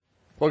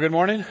Well, good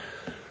morning.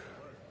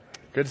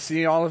 Good to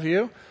see all of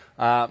you.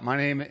 My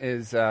name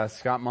is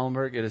Scott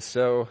Mullenberg. It is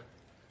so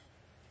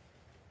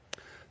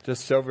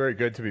very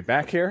good to be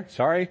back here.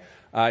 Sorry,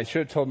 I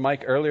should have told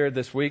Mike earlier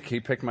this week.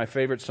 He picked my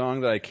favorite song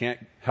that I can't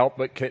help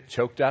but get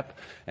choked up,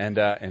 and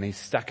he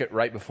stuck it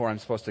right before I'm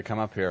supposed to come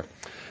up here.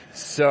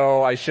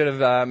 So I should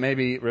have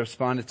maybe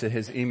responded to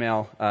his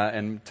email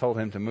and told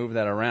him to move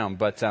that around.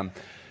 But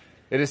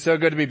it is so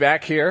good to be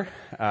back here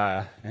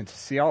and to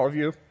see all of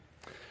you.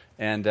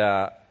 And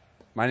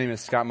my name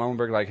is Scott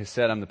Mullenberg. Like I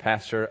said, I'm the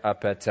pastor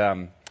up at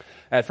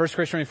First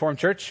Christian Reformed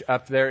Church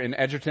up there in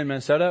Edgerton,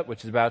 Minnesota,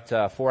 which is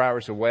about 4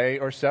 hours away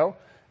or so.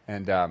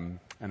 And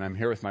I'm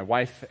here with my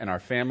wife and our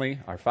family,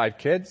 our 5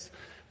 kids,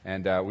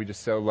 and we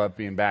just so love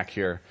being back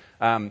here.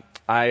 I've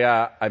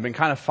been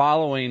kind of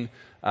following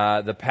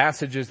the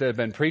passages that have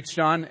been preached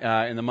on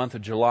in the month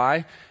of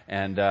July,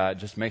 and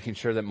just making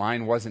sure that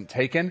mine wasn't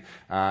taken.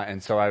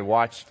 And so I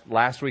watched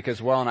last week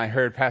as well, and I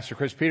heard Pastor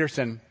Chris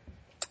Peterson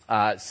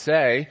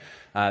say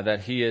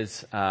that he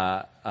is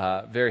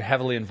very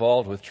heavily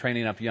involved with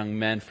training up young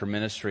men for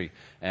ministry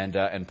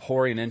and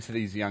pouring into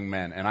these young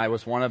men. And I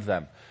was one of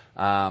them.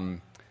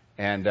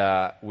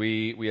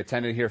 We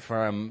attended here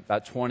from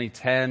about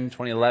 2010,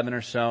 2011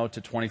 or so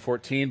to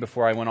 2014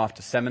 before I went off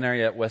to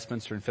seminary at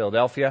Westminster in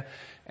Philadelphia.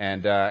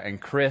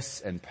 And Chris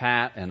and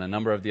Pat and a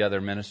number of the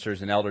other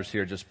ministers and elders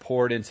here just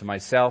poured into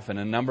myself and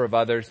a number of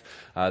others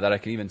that I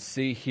can even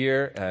see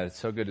here. It's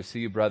so good to see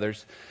you,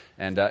 brothers.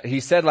 And he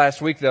said last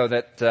week, though,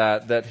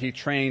 that he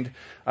trained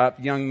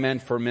up young men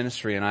for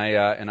ministry, and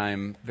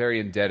I'm very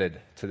indebted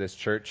to this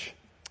church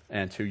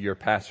and to your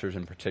pastors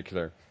in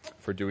particular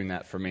for doing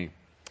that for me.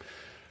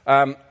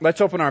 Let's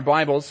open our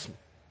Bibles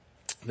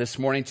this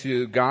morning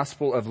to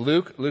Gospel of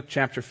Luke, Luke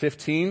chapter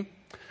 15.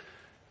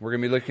 We're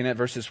going to be looking at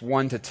verses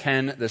 1 to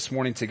 10 this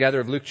morning together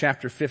of Luke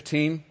chapter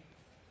 15.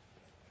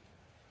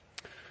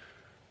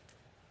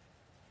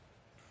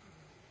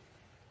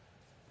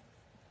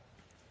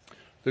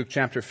 Luke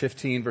chapter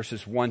 15,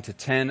 verses 1 to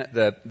 10.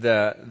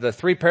 The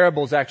 3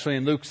 parables actually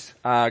in Luke's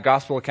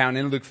gospel account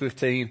in Luke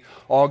 15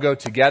 all go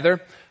together.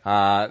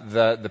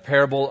 The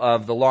parable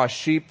of the lost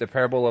sheep, the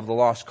parable of the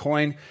lost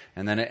coin,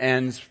 and then it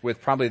ends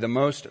with probably the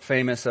most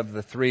famous of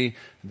the 3,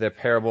 the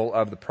parable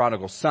of the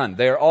prodigal son.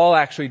 They are all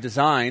actually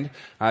designed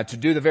to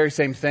do the very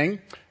same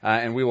thing,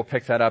 and we will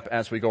pick that up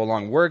as we go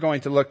along. We're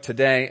going to look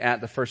today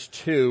at the first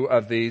 2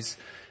 of these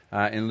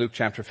in Luke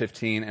chapter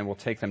 15, and we'll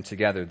take them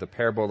together. The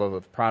parable of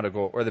the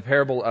prodigal, or the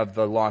parable of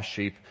the lost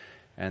sheep,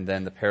 and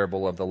then the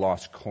parable of the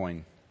lost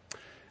coin.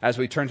 As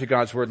we turn to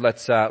God's Word,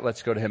 let's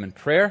go to Him in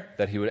prayer,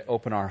 that He would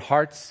open our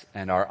hearts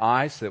and our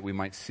eyes so that we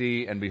might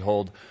see and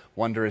behold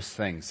wondrous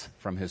things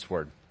from His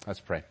Word.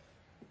 Let's pray.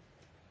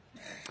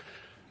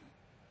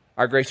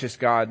 Our gracious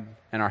God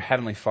and our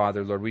Heavenly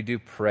Father, Lord, we do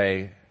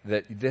pray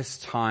that this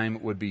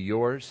time would be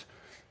yours.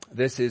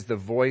 This is the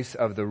voice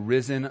of the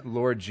risen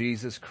Lord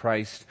Jesus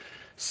Christ,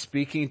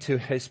 speaking to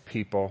His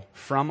people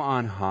from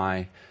on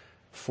high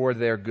for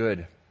their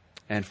good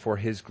and for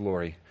His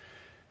glory.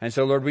 And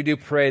so, Lord, we do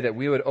pray that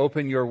we would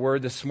open your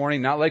word this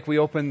morning, not like we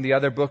open the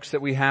other books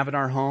that we have in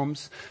our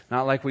homes,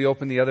 not like we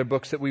open the other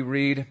books that we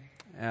read,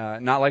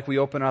 not like we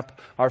open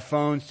up our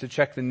phones to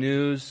check the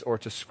news or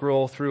to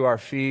scroll through our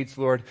feeds.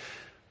 Lord,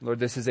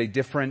 this is a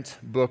different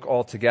book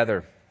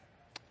altogether.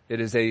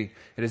 It is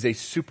a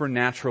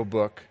supernatural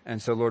book.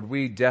 And so, Lord,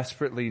 we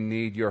desperately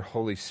need your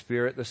Holy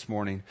Spirit this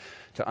morning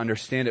to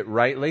understand it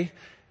rightly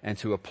and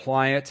to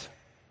apply it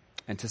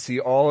and to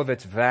see all of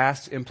its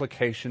vast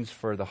implications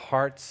for the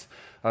hearts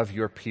of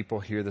your people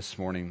here this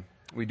morning.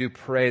 We do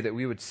pray that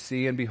we would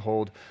see and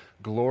behold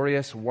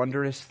glorious,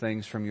 wondrous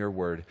things from your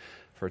word.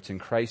 For it's in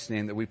Christ's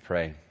name that we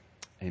pray.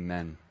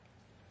 Amen.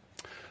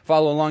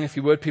 Follow along, if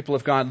you would, people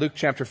of God. Luke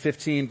chapter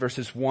 15,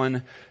 verses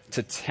 1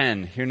 to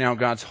 10. Hear now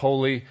God's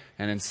holy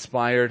and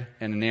inspired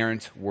and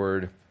inerrant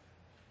word.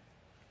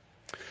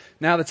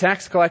 Now the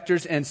tax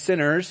collectors and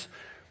sinners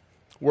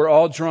were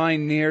all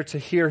drawing near to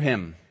hear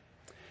him.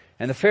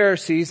 And the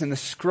Pharisees and the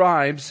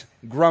scribes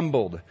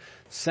grumbled,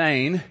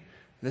 saying,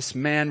 "This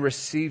man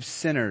receives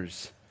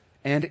sinners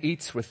and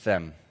eats with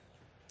them."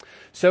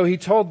 So he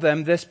told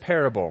them this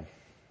parable.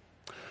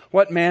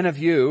 "What man of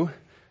you,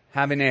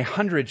 having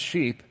 100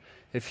 sheep,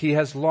 if he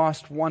has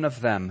lost one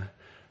of them,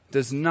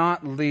 does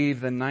not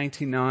leave the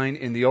 99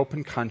 in the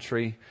open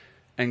country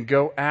and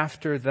go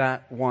after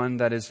that one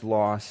that is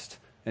lost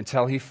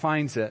until he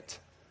finds it?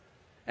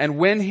 And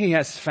when he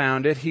has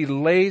found it, he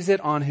lays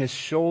it on his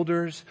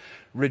shoulders,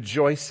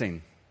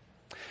 rejoicing.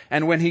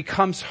 And when he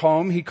comes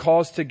home, he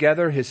calls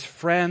together his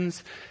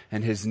friends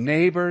and his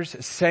neighbors,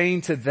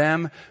 saying to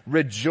them,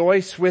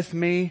 'Rejoice with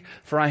me,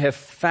 for I have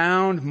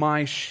found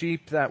my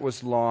sheep that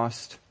was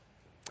lost.'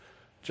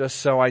 Just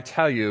so I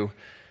tell you,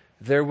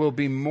 there will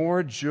be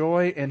more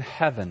joy in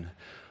heaven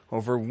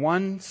over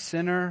one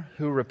sinner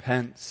who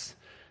repents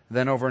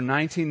than over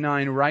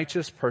 99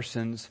 righteous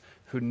persons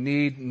who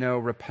need no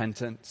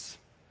repentance.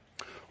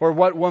 Or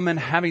what woman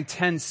having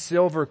 10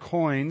 silver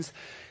coins,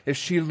 if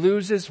she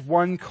loses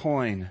one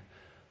coin,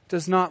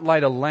 does not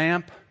light a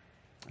lamp,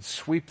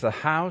 sweep the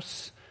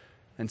house,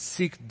 and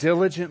seek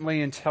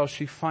diligently until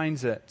she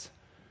finds it.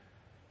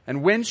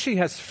 And when she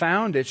has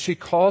found it, she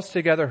calls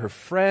together her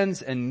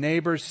friends and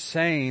neighbors,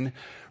 saying,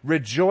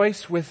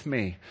 "Rejoice with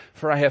me,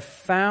 for I have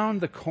found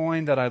the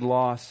coin that I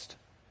lost."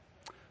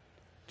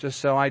 Just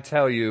so I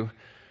tell you,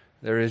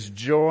 there is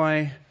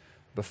joy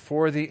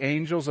before the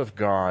angels of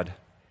God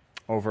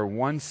over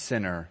one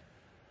sinner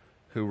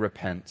who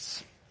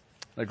repents.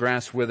 The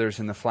grass withers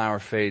and the flower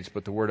fades,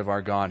 but the word of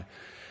our God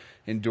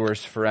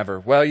endures forever.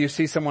 Well, you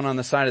see someone on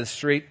the side of the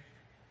street,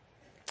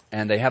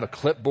 and they have a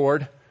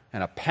clipboard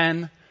and a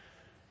pen.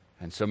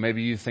 And so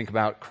maybe you think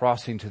about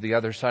crossing to the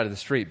other side of the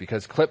street,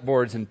 because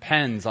clipboards and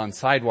pens on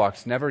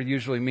sidewalks never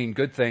usually mean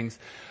good things.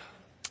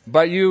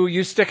 But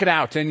you stick it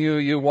out and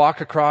you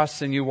walk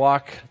across and you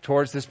walk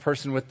towards this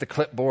person with the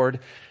clipboard,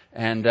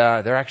 and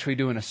they're actually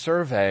doing a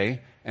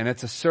survey, and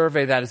it's a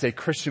survey that as a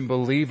Christian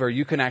believer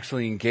you can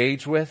actually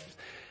engage with.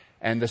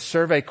 And the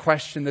survey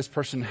question this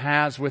person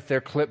has with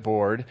their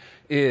clipboard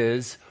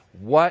is,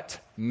 what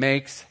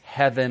makes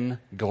heaven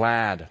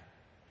glad?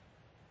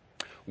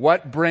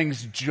 What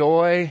brings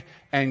joy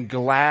and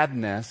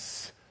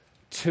gladness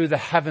to the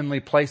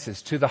heavenly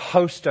places, to the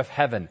host of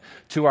heaven,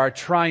 to our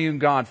triune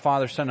God,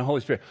 Father, Son, and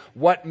Holy Spirit?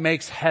 What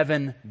makes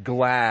heaven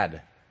glad?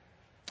 I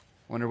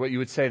wonder what you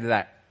would say to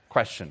that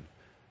question.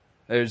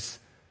 There's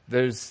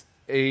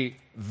a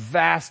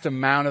vast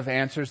amount of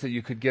answers that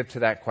you could give to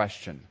that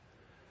question.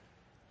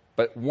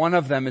 But one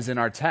of them is in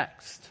our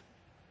text.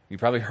 You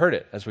probably heard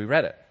it as we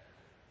read it.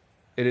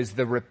 It is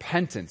the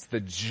repentance, the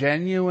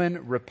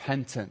genuine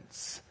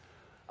repentance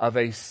of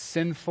a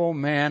sinful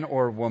man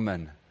or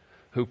woman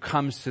who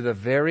comes to the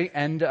very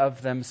end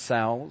of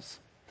themselves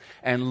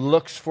and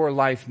looks for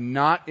life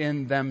not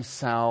in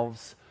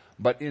themselves,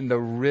 but in the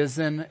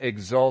risen,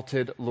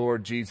 exalted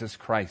Lord Jesus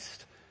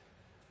Christ.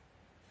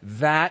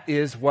 That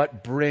is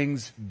what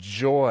brings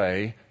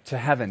joy to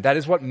heaven. That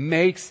is what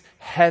makes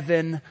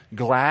heaven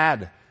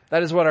glad.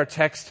 That is what our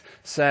text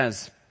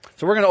says.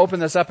 So we're going to open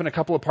this up in a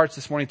couple of parts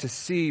this morning to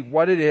see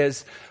what it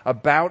is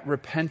about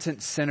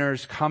repentant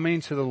sinners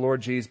coming to the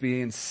Lord Jesus,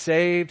 being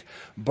saved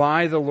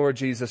by the Lord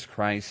Jesus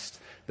Christ,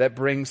 that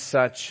brings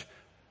such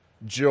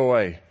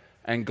joy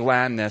and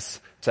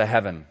gladness to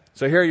heaven.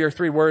 So here are your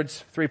 3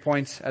 words, 3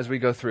 points as we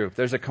go through.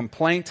 There's a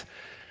complaint,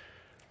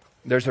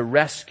 there's a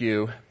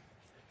rescue,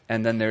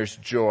 and then there's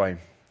joy.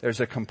 There's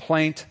a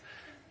complaint,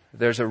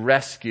 there's a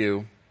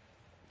rescue,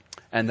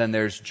 and then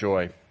there's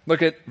joy.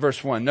 Look at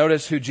verse 1.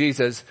 Notice who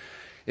Jesus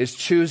is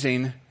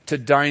choosing to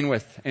dine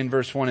with in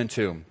verse 1 and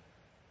 2.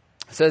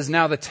 It says,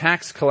 "Now the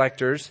tax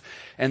collectors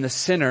and the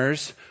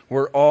sinners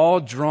were all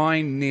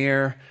drawing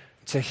near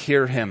to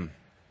hear him.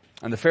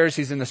 And the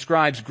Pharisees and the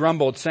scribes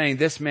grumbled, saying,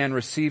 'This man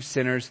receives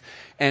sinners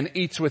and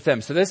eats with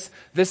them.'" So this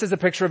is a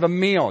picture of a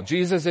meal.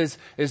 Jesus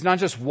is not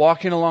just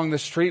walking along the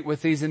street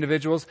with these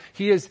individuals.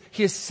 He is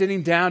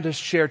sitting down to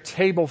share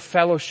table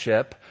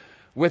fellowship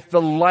with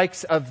the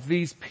likes of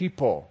these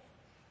people,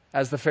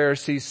 as the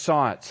Pharisees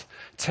saw it.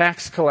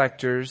 Tax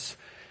collectors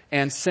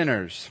and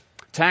sinners.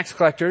 Tax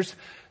collectors,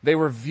 they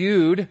were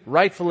viewed,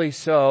 rightfully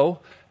so,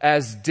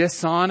 as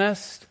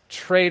dishonest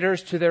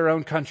traitors to their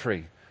own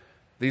country.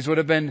 These would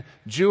have been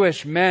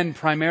Jewish men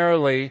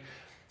primarily,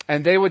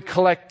 and they would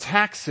collect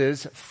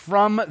taxes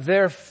from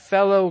their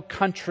fellow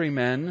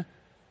countrymen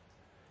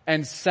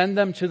and send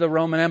them to the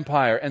Roman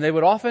Empire. And they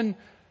would often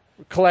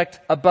collect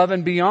above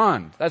and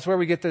beyond. That's where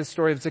we get the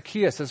story of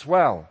Zacchaeus as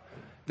well.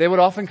 They would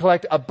often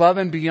collect above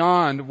and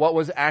beyond what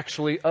was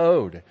actually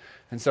owed.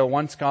 And so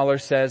one scholar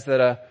says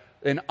that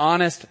an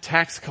honest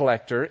tax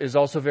collector is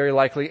also very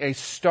likely a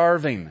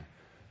starving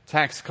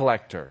tax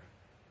collector.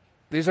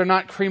 These are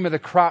not cream of the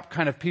crop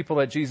kind of people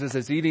that Jesus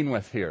is eating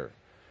with here.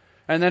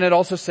 And then it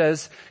also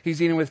says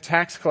he's eating with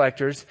tax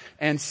collectors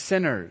and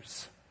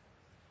sinners.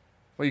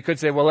 Well, you could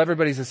say, well,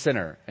 everybody's a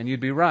sinner, and you'd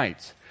be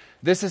right.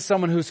 This is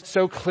someone who's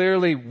so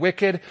clearly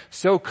wicked,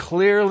 so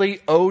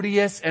clearly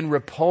odious and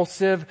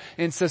repulsive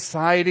in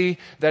society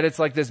that it's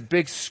like this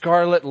big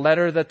scarlet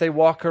letter that they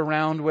walk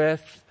around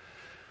with.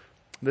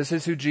 This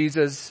is who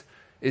Jesus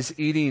is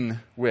eating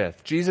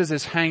with. Jesus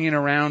is hanging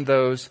around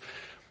those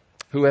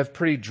who have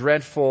pretty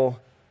dreadful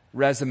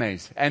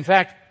resumes. In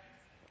fact,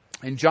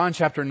 in John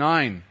chapter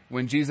 9,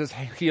 when Jesus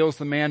heals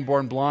the man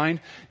born blind,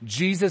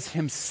 Jesus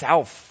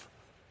himself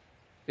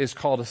is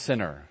called a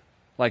sinner.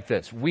 Like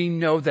this. We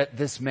know that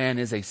this man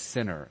is a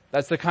sinner.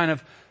 That's the kind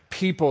of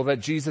people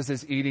that Jesus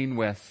is eating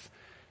with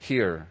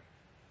here.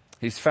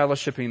 He's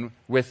fellowshipping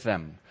with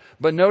them.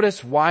 But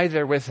notice why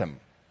they're with him.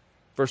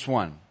 Verse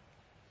 1.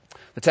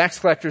 The tax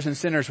collectors and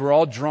sinners were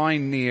all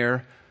drawing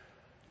near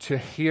to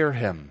hear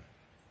him.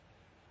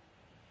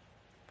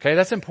 Okay,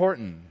 that's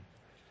important.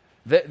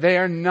 They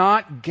are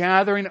not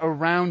gathering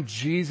around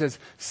Jesus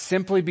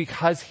simply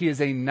because he is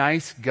a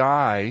nice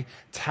guy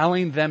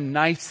telling them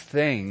nice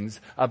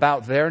things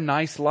about their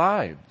nice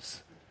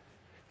lives.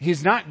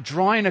 He's not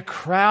drawing a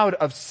crowd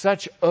of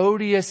such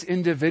odious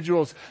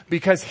individuals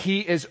because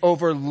he is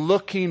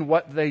overlooking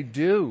what they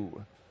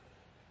do.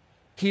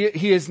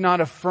 He is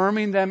not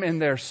affirming them in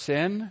their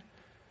sin.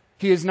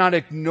 He is not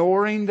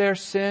ignoring their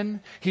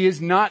sin. He is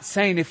not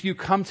saying, if you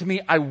come to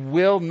me, I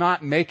will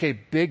not make a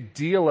big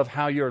deal of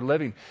how you're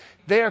living.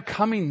 They are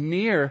coming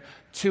near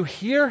to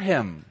hear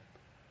him.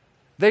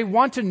 They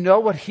want to know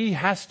what he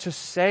has to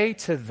say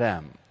to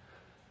them.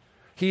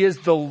 He is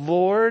the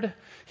Lord.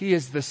 He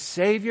is the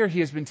Savior. He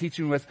has been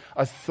teaching with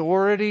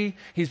authority.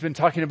 He's been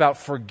talking about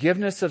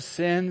forgiveness of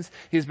sins.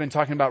 He's been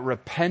talking about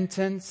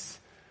repentance.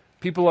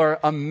 People are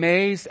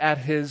amazed at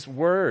his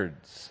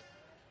words.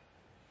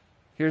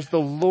 Here's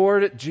the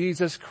Lord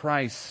Jesus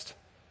Christ.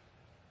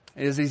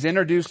 As he's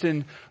introduced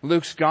in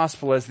Luke's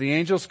gospel, as the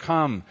angels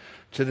come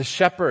to the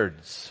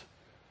shepherds,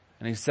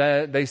 and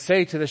they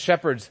say to the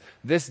shepherds,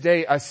 this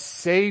day a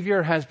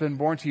Savior has been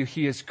born to you.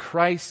 He is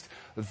Christ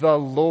the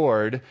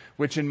Lord,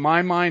 which in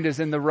my mind is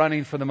in the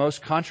running for the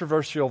most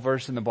controversial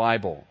verse in the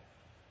Bible.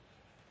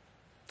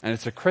 And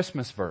it's a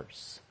Christmas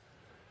verse.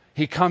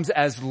 He comes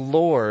as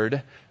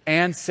Lord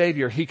and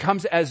Savior. He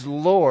comes as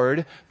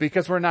Lord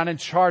because we're not in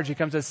charge. He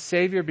comes as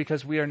Savior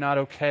because we are not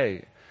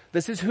okay.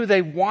 This is who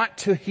they want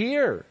to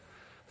hear.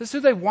 This is who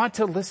they want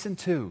to listen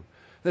to.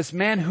 This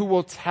man who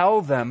will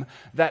tell them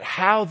that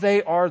how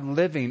they are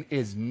living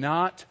is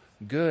not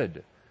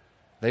good.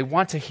 They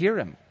want to hear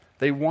him.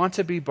 They want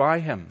to be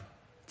by him.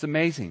 It's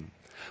amazing.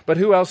 But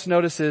who else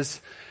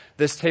notices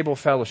this table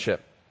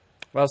fellowship?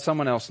 Well,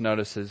 someone else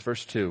notices.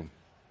 Verse 2.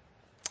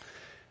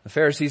 The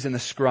Pharisees and the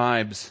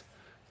scribes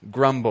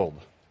grumbled,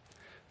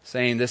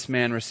 saying, this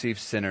man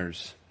receives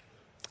sinners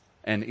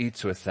and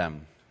eats with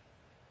them.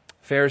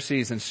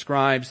 Pharisees and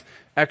scribes,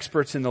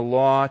 experts in the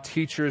law,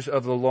 teachers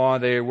of the law,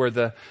 they were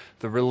the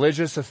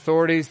religious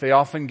authorities. They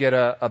often get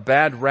a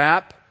bad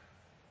rap,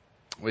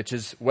 which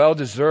is well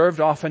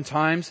deserved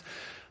oftentimes.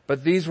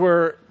 But these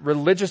were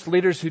religious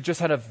leaders who just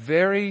had a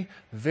very,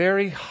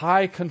 very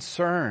high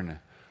concern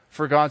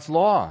for God's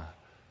law.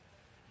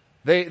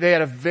 They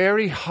had a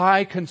very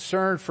high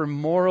concern for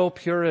moral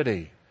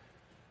purity.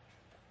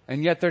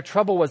 And yet their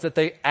trouble was that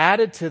they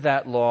added to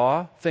that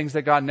law things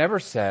that God never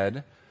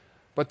said,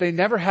 but they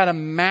never had a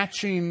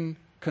matching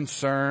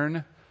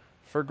concern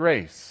for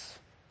grace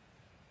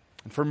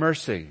and for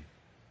mercy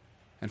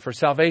and for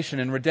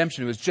salvation and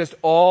redemption. It was just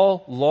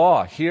all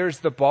law. Here's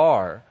the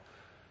bar.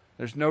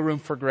 There's no room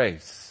for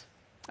grace.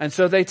 And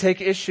so they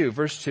take issue,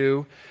 verse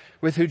 2,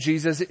 with who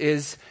Jesus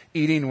is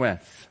eating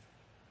with.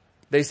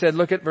 They said,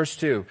 look at verse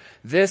 2.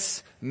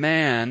 This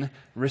man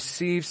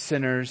receives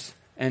sinners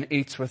and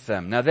eats with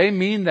them. Now they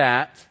mean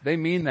that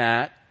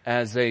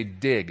as a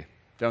dig,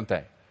 don't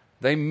they?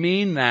 They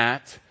mean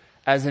that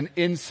as an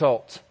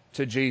insult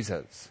to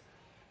Jesus.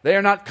 They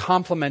are not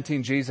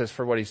complimenting Jesus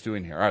for what he's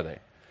doing here, are they?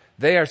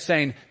 They are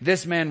saying,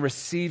 this man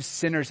receives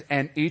sinners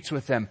and eats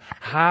with them.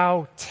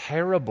 How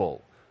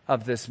terrible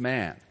of this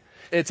man.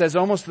 It's as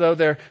almost though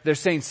they're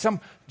saying,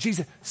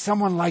 Jesus,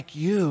 someone like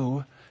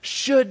you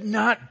should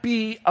not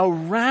be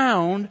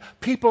around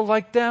people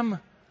like them.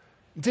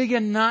 Do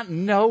you not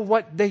know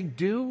what they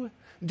do?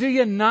 Do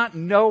you not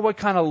know what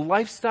kind of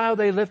lifestyle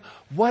they live?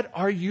 What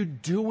are you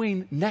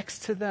doing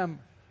next to them?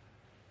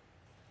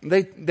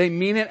 They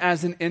mean it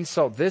as an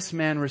insult. This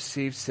man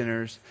receives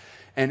sinners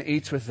and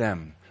eats with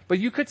them. But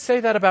you could say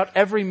that about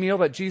every meal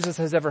that Jesus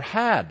has ever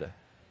had.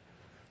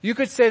 You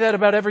could say that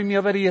about every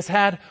meal that he has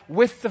had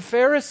with the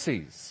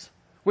Pharisees,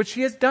 which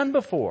he has done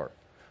before.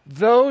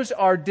 Those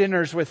are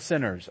dinners with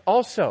sinners.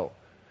 Also,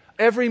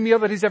 every meal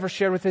that he's ever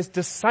shared with his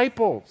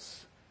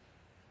disciples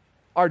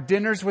are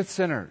dinners with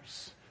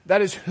sinners.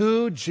 That is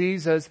who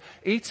Jesus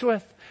eats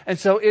with. And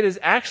so it is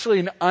actually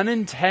an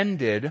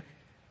unintended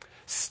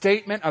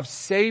statement of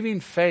saving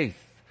faith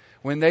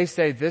when they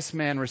say this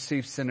man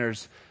receives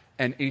sinners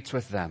and eats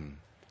with them.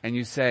 And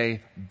you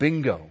say,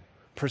 bingo,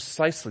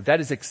 precisely.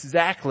 That is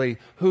exactly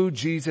who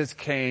Jesus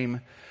came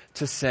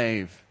to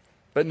save.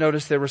 But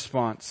notice their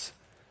response.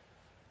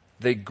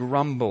 They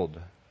grumbled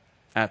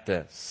at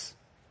this.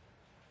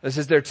 This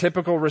is their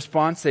typical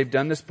response. They've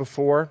done this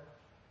before.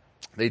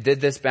 They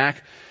did this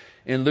back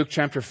in Luke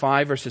chapter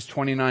 5, verses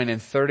 29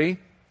 and 30.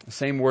 The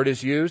same word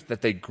is used,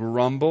 that they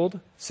grumbled.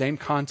 Same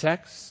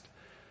context.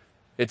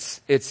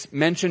 It's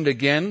mentioned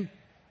again.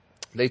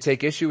 They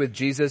take issue with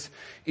Jesus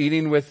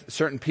eating with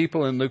certain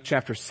people in Luke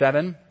chapter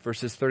 7,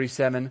 verses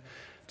 37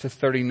 to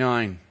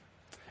 39.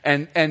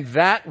 And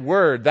that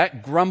word,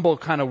 that grumble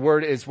kind of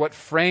word, is what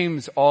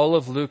frames all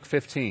of Luke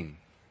 15.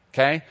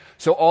 Okay?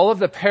 So all of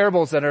the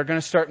parables that are going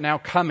to start now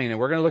coming, and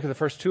we're going to look at the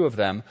first two of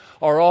them,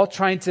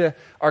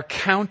 are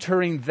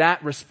countering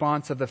that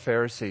response of the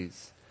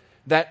Pharisees.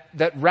 That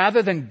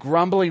rather than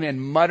grumbling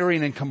and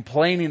muttering and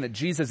complaining that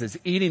Jesus is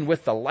eating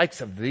with the likes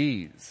of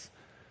these,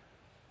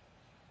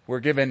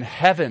 we're given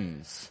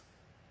heaven's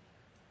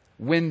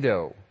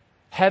window,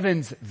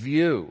 heaven's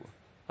view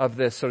of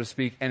this, so to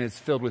speak, and it's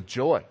filled with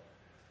joy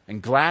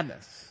and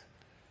gladness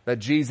that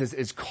Jesus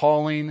is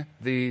calling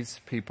these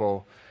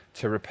people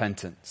to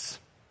repentance.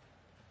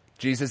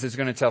 Jesus is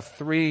going to tell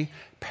 3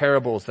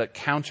 parables that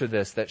counter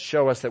this, that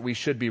show us that we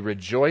should be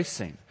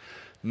rejoicing,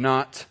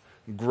 not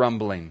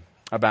grumbling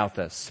about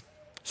this.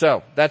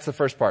 So, that's the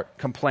first part,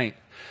 complaint.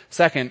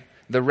 Second,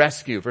 the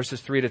rescue,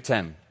 verses 3 to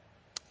 10.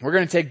 We're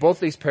going to take both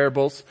these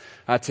parables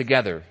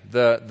together,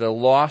 the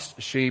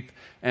lost sheep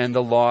and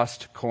the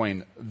lost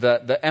coin.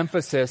 The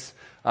emphasis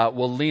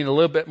will lean a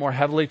little bit more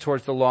heavily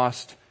towards the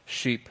lost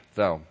sheep,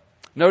 though.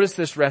 Notice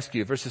this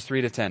rescue, verses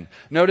 3 to 10.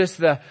 Notice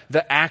the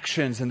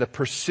actions and the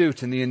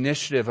pursuit and the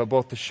initiative of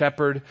both the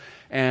shepherd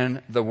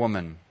and the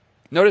woman.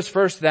 Notice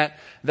first that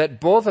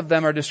both of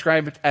them are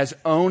described as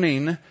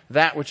owning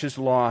that which is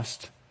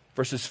lost.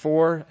 Verses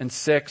 4 and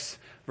 6,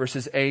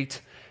 verses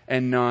 8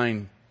 and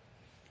 9.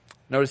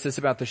 Notice this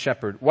about the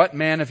shepherd. What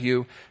man of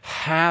you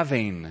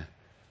having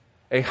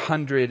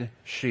 100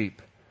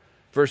 sheep?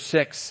 Verse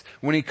 6,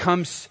 when he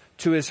comes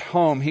to his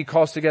home, he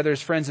calls together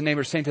his friends and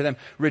neighbors, saying to them,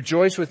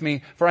 rejoice with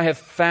me, for I have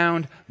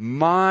found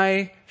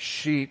my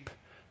sheep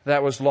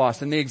that was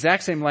lost. And the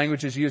exact same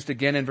language is used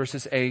again in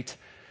verses 8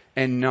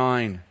 and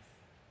 9.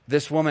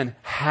 This woman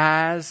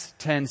has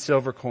 10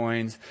 silver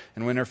coins,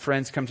 and when her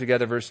friends come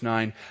together, verse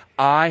 9,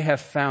 I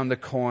have found the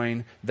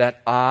coin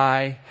that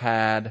I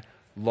had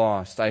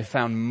lost. I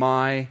found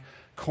my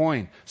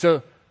coin.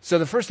 So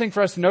the first thing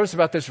for us to notice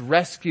about this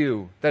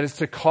rescue that is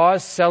to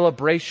cause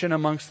celebration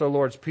amongst the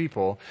Lord's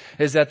people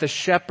is that the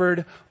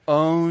shepherd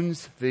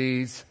owns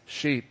these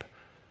sheep.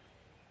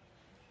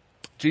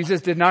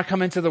 Jesus did not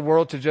come into the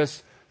world to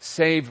just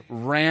save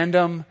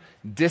random,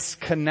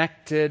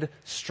 disconnected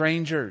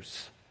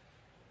strangers.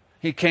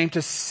 He came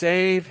to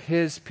save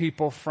his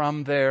people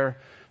from their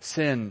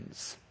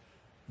sins.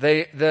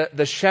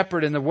 The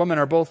shepherd and the woman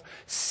are both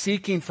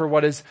seeking for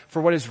what is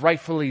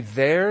rightfully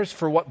theirs,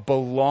 for what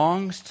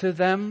belongs to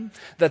them,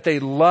 that they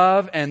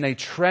love and they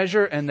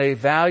treasure and they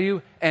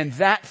value. And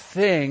that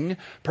thing,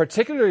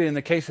 particularly in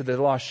the case of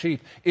the lost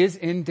sheep, is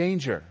in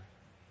danger.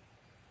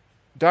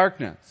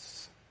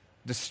 Darkness,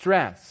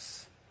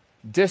 distress,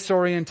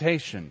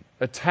 disorientation,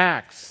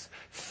 attacks,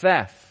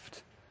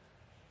 theft.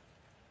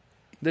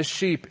 The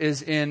sheep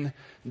is in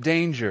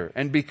danger.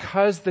 And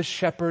because the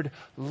shepherd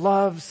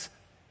loves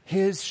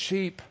his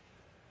sheep,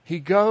 he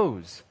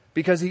goes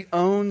because he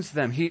owns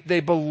them. They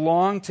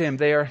belong to him.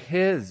 They are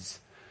his.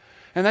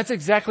 And that's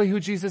exactly who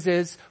Jesus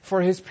is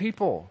for his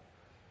people.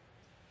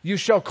 You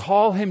shall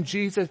call him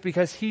Jesus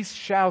because he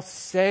shall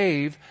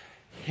save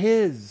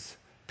his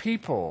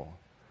people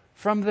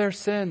from their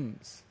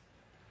sins.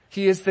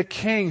 He is the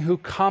king who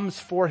comes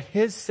for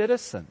his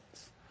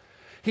citizens.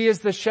 He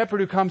is the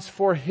shepherd who comes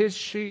for his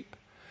sheep.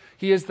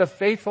 He is the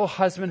faithful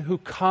husband who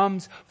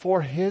comes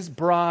for his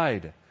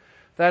bride.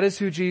 That is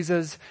who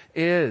Jesus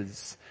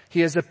is.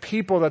 He is a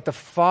people that the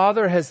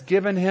Father has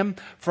given him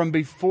from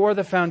before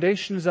the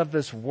foundations of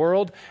this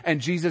world,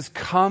 and Jesus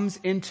comes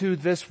into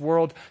this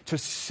world to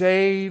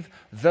save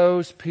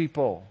those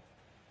people.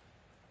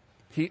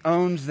 He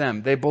owns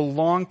them. They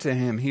belong to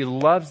him. He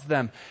loves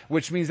them,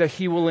 which means that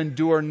he will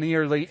endure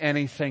nearly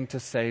anything to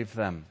save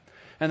them.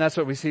 And that's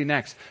what we see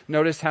next.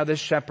 Notice how this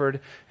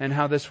shepherd and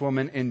how this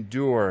woman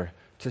endure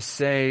to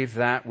save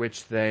that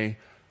which they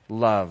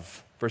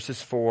love.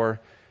 Verses 4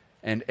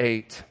 and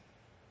 8.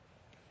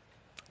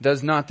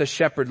 Does not the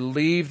shepherd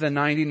leave the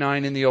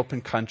 99 in the open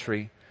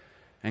country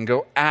and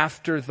go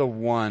after the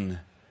one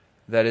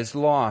that is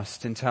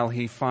lost until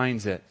he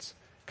finds it?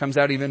 Comes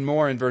out even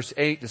more in verse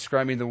 8,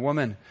 describing the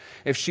woman.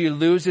 If she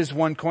loses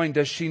one coin,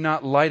 does she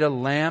not light a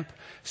lamp,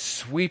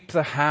 sweep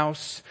the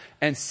house,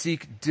 and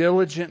seek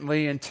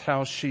diligently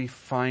until she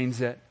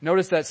finds it?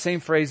 Notice that same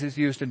phrase is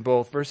used in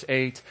both verse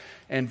 8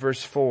 and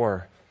verse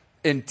 4.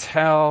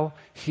 Until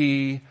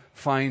he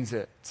finds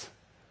it.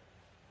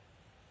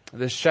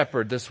 This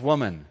shepherd, this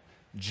woman,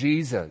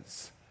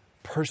 Jesus,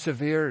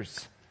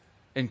 perseveres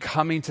in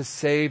coming to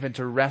save and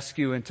to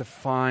rescue and to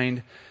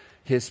find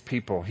his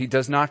people. He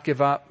does not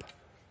give up.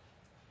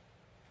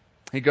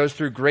 He goes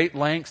through great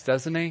lengths,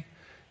 doesn't he?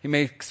 He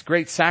makes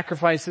great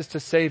sacrifices to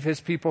save his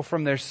people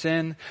from their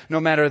sin,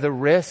 no matter the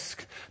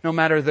risk, no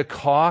matter the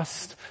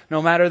cost,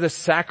 no matter the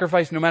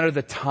sacrifice, no matter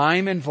the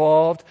time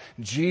involved.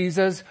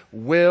 Jesus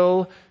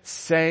will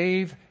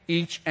save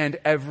each and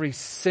every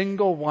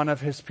single one of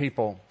his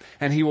people.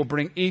 And he will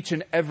bring each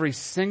and every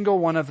single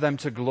one of them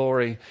to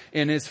glory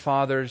in his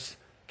Father's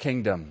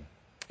kingdom,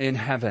 in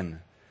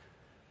heaven.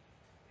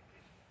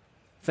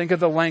 Think of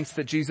the lengths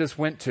that Jesus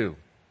went to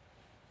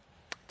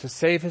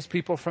save his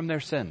people from their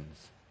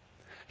sins.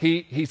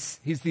 He's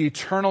the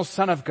eternal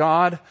Son of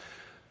God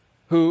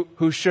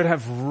who should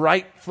have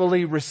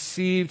rightfully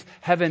received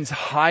heaven's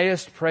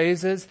highest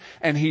praises,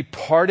 and he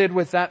parted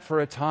with that for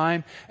a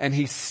time, and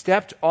he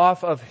stepped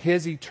off of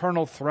his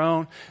eternal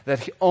throne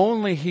that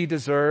only he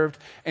deserved,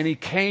 and he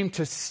came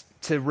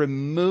to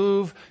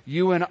remove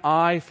you and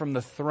I from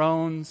the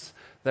thrones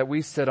that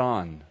we sit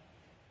on,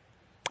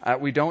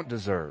 that we don't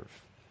deserve.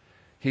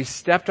 He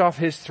stepped off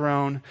his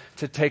throne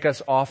to take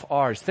us off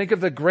ours. Think of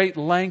the great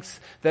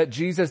lengths that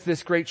Jesus,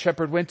 this great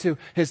shepherd, went to.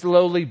 His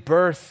lowly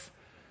birth.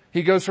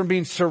 He goes from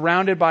being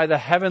surrounded by the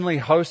heavenly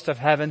host of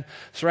heaven,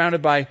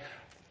 surrounded by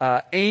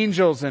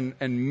angels and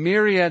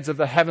myriads of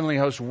the heavenly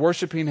host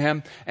worshiping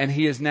him, and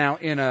he is now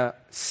in a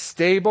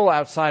stable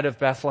outside of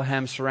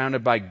Bethlehem,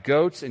 surrounded by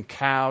goats and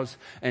cows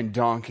and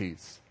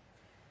donkeys.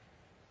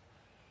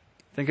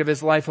 Think of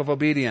his life of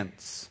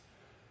obedience.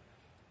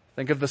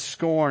 Think of the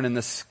scorn and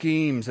the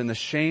schemes and the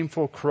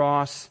shameful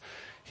cross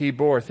he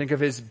bore. Think of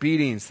his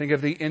beatings. Think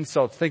of the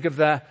insults. Think of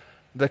the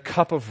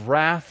cup of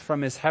wrath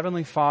from his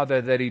heavenly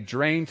Father that he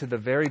drained to the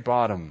very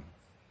bottom.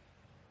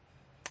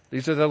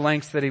 These are the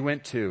lengths that he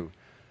went to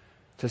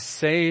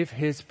save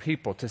his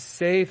people, to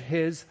save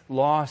his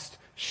lost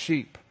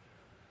sheep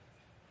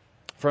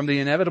from the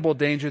inevitable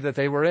danger that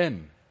they were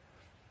in.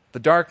 The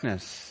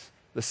darkness,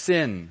 the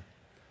sin,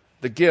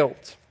 the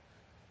guilt.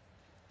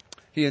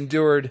 He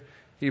endured,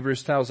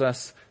 Hebrews tells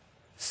us,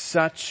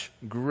 such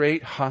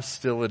great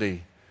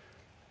hostility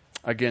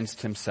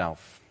against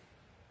himself.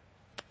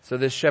 So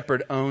this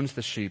shepherd owns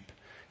the sheep.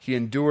 He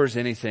endures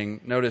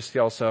anything. Notice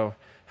also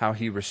how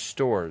he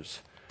restores.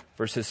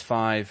 Verses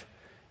 5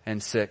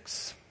 and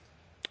 6.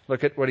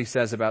 Look at what he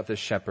says about this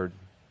shepherd.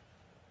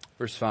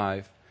 Verse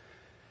 5.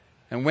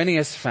 And when he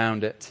has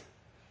found it,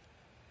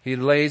 he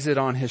lays it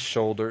on his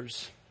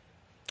shoulders,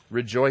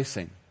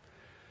 rejoicing.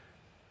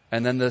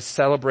 And then the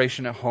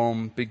celebration at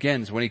home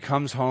begins. When he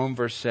comes home,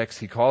 verse 6,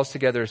 he calls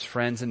together his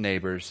friends and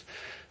neighbors,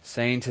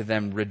 saying to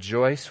them,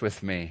 rejoice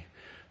with me,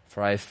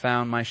 for I have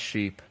found my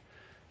sheep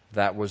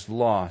that was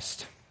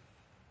lost.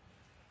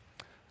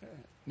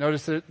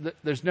 Notice that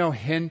there's no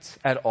hint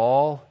at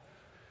all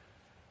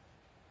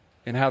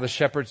in how the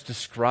shepherd's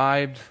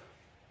described.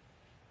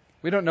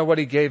 We don't know what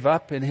he gave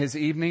up in his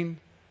evening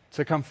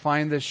to come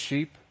find this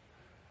sheep.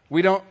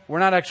 We're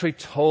not actually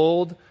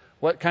told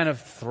what kind of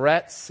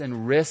threats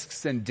and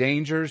risks and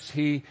dangers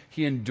he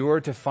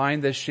endured to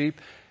find this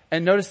sheep.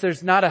 And notice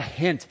there's not a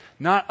hint,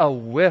 not a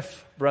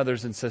whiff,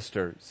 brothers and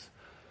sisters,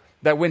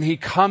 that when he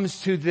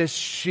comes to this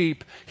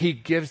sheep, he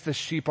gives the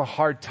sheep a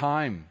hard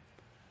time.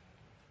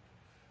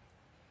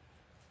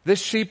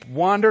 This sheep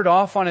wandered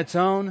off on its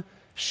own.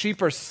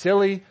 Sheep are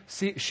silly.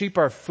 Sheep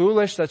are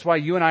foolish. That's why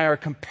you and I are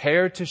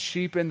compared to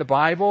sheep in the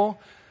Bible.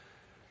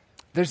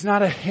 There's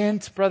not a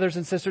hint, brothers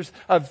and sisters,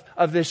 of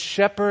this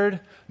shepherd,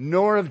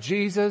 nor of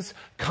Jesus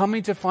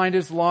coming to find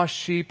his lost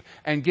sheep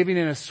and giving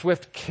it a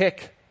swift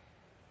kick.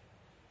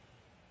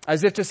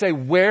 As if to say,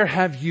 where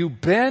have you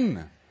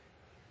been?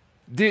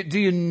 Do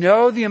you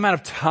know the amount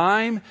of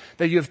time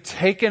that you have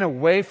taken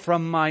away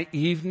from my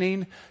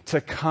evening to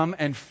come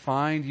and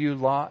find you,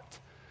 Lot?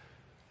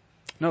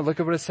 No, look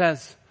at what it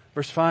says.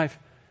 Verse 5.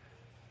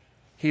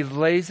 He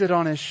lays it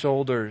on his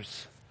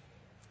shoulders,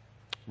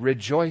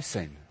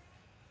 rejoicing.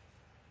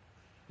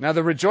 Now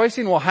the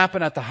rejoicing will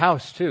happen at the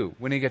house too,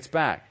 when he gets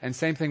back. And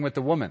same thing with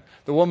the woman.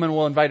 The woman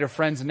will invite her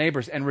friends and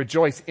neighbors and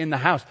rejoice in the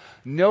house.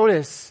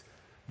 Notice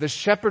the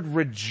shepherd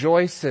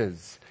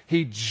rejoices.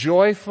 He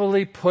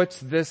joyfully puts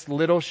this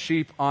little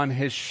sheep on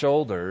his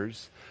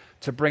shoulders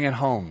to bring it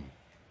home.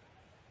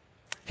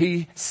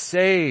 He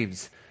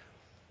saves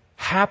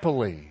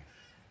happily.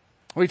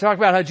 We talk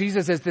about how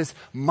Jesus is this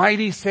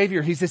mighty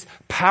Savior. He's this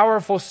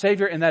powerful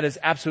Savior, and that is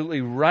absolutely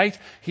right.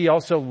 He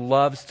also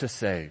loves to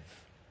save.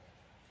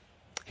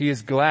 He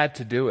is glad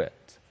to do it.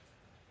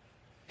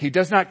 He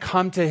does not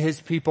come to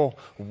his people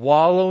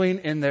wallowing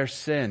in their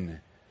sin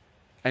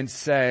and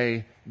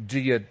say, do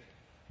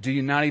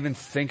you not even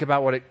think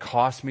about what it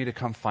cost me to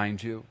come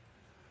find you?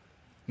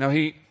 No,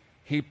 he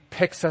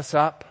picks us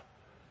up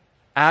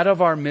out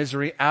of our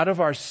misery, out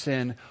of our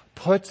sin,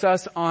 puts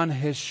us on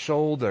his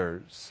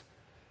shoulders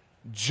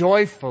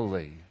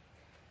joyfully,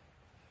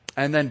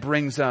 and then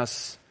brings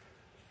us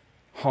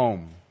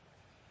home.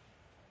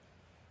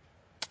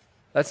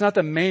 That's not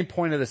the main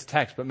point of this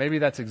text, but maybe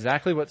that's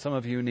exactly what some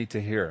of you need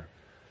to hear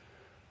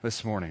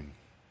this morning.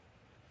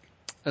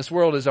 This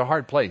world is a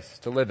hard place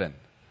to live in.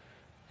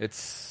 It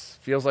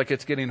feels like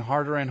it's getting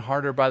harder and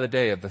harder by the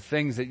day, of the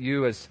things that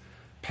you as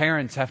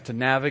parents have to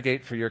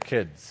navigate for your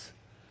kids,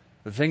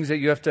 the things that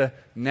you have to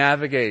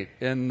navigate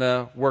in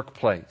the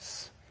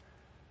workplace.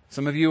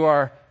 Some of you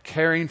are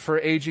caring for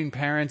aging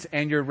parents,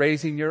 and you're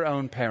raising your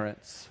own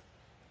parents.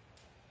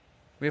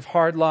 We have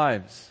hard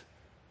lives,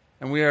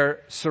 and we are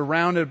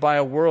surrounded by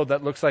a world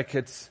that looks like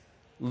it's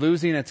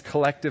losing its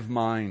collective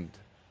mind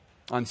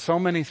on so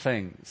many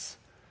things.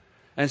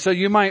 And so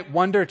you might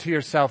wonder to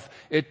yourself,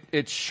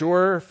 it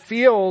sure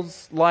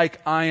feels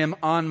like I am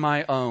on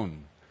my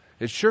own.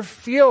 It sure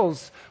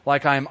feels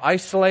like I'm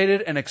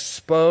isolated and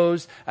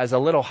exposed as a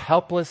little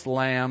helpless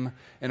lamb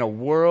in a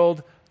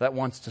world that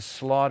wants to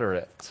slaughter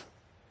it.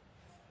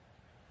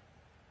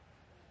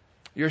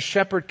 Your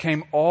shepherd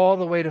came all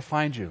the way to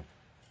find you.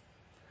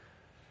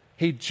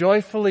 He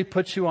joyfully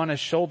puts you on his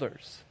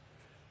shoulders.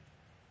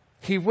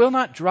 He will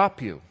not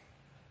drop you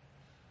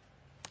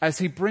as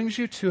he brings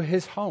you to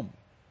his home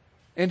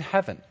in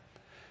heaven.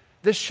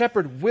 This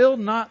shepherd will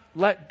not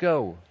let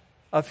go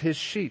of his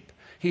sheep.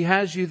 He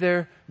has you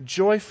there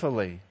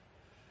joyfully.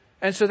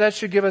 And so that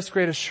should give us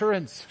great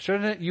assurance,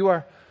 shouldn't it? You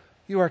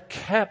are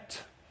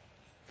kept.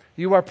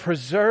 You are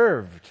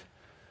preserved.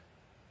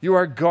 You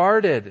are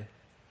guarded.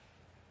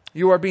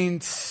 You are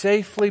being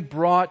safely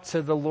brought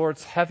to the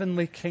Lord's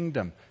heavenly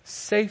kingdom.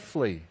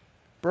 Safely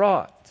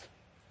brought.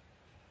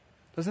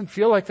 Doesn't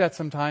feel like that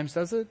sometimes,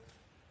 does it?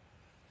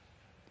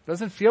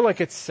 Doesn't feel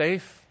like it's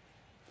safe.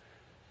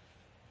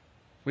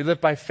 We live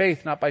by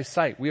faith, not by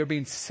sight. We are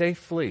being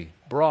safely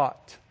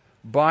brought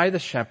by the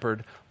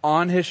shepherd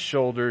on his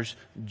shoulders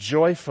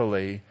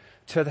joyfully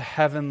to the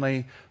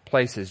heavenly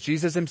places.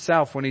 Jesus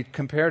himself, when he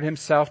compared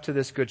himself to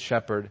this good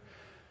shepherd,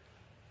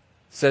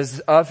 says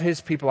of his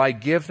people, I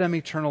give them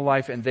eternal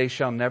life and they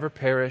shall never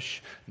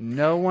perish.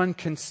 No one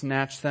can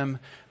snatch them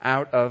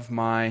out of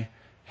my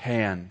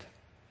hand.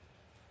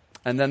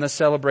 And then the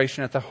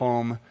celebration at the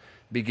home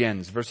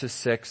begins. Verses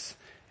 6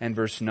 and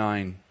verse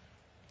 9.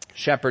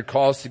 Shepherd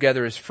calls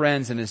together his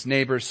friends and his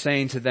neighbors,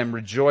 saying to them,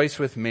 rejoice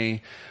with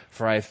me,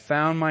 for I have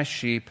found my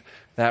sheep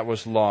that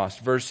was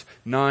lost. Verse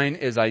 9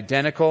 is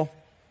identical,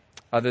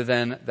 other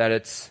than that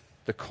it's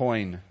the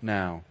coin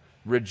now.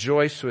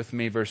 Rejoice with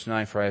me, verse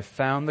 9, for I have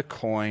found the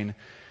coin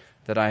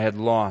that I had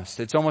lost.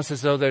 It's almost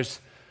as though there's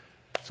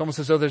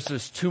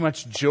just too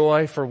much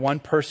joy for one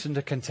person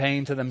to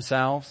contain to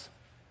themselves.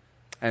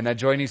 And that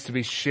joy needs to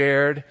be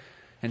shared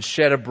and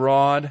shed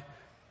abroad.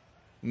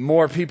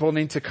 More people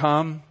need to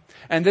come.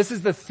 And this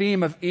is the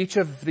theme of each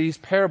of these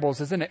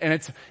parables, isn't it?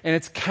 And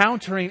it's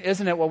countering,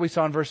 isn't it, what we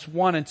saw in verse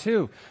 1 and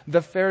 2?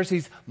 The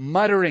Pharisees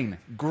muttering,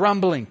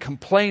 grumbling,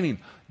 complaining.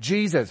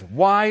 Jesus,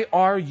 why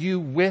are you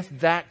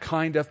with that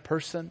kind of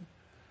person?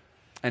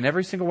 And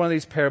every single one of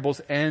these parables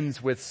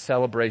ends with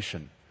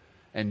celebration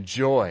and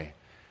joy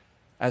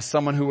as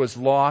someone who was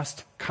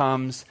lost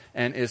comes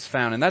and is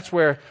found. And that's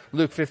where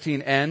Luke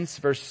 15 ends,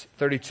 verse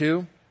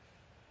 32.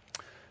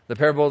 The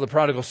parable of the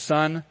prodigal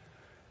son.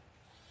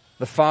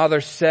 The father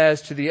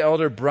says to the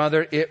elder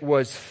brother, it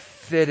was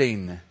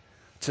fitting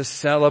to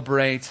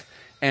celebrate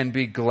and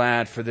be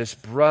glad, for this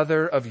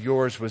brother of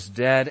yours was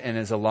dead and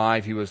is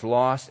alive. He was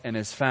lost and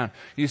is found.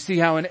 You see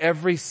how in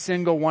every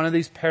single one of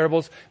these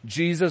parables,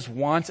 Jesus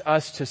wants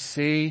us to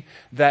see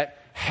that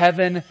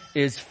heaven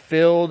is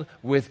filled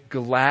with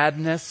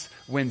gladness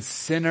when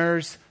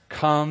sinners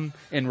come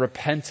in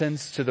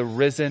repentance to the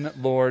risen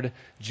Lord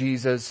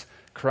Jesus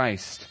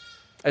Christ.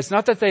 It's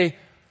not that they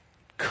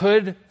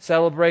could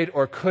celebrate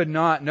or could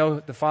not.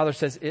 No, the Father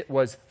says it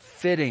was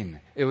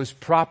fitting. It was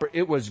proper.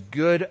 It was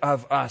good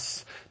of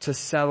us to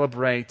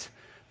celebrate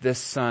this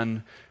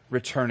Son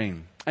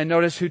returning. And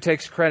notice who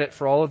takes credit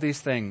for all of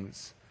these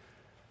things.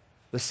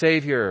 The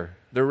Savior,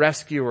 the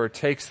Rescuer,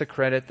 takes the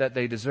credit that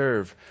they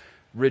deserve.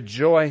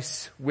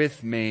 Rejoice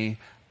with me.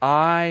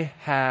 I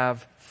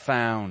have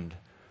found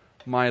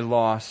my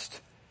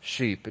lost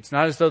sheep. It's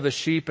not as though the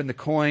sheep and the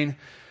coin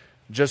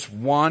just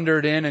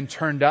wandered in and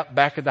turned up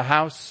back at the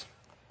house.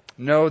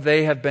 No,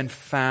 they have been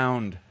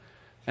found.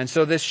 And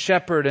so this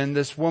shepherd and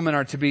this woman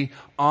are to be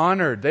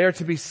honored. They are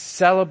to be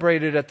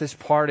celebrated at this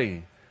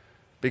party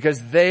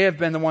because they have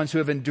been the ones who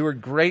have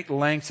endured great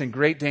lengths and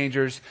great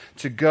dangers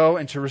to go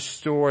and to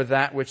restore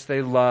that which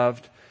they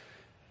loved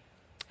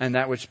and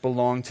that which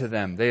belonged to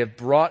them. They have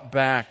brought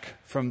back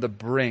from the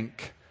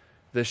brink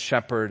this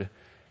shepherd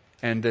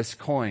and this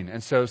coin.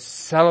 And so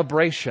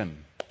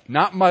celebration,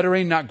 not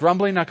muttering, not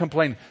grumbling, not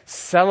complaining,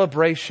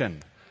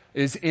 celebration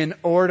is in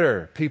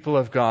order, people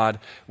of God,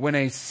 when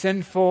a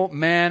sinful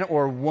man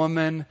or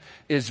woman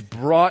is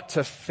brought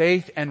to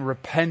faith and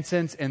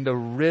repentance in the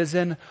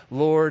risen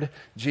Lord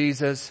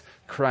Jesus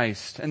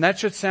Christ. And that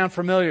should sound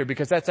familiar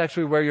because that's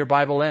actually where your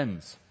Bible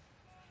ends.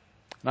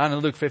 Not in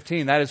Luke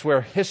 15. That is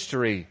where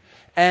history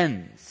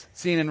ends,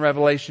 seen in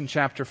Revelation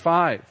chapter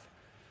 5.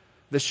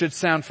 This should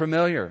sound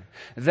familiar.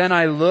 Then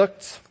I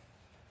looked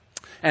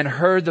and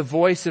heard the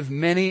voice of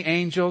many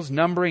angels,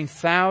 numbering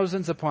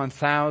thousands upon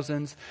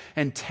thousands,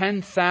 and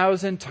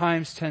 10,000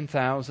 times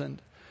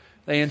 10,000.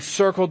 They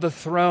encircled the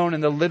throne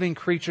and the living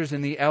creatures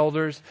and the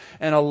elders.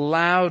 In a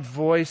loud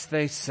voice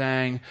they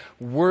sang,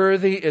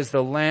 worthy is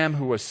the Lamb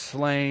who was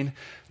slain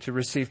to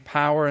receive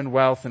power and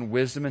wealth and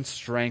wisdom and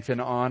strength and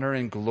honor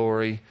and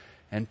glory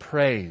and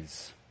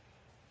praise.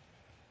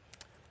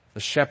 The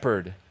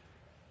shepherd,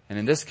 and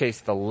in this case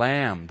the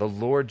Lamb, the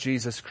Lord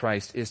Jesus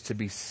Christ, is to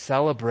be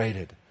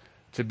celebrated,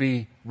 to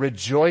be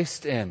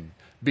rejoiced in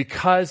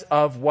because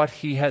of what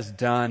he has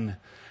done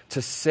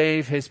to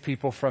save his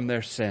people from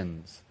their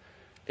sins.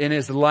 In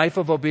his life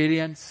of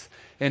obedience,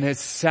 in his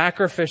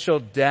sacrificial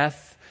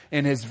death,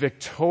 in his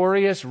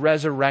victorious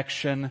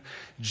resurrection,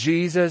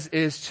 Jesus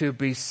is to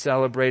be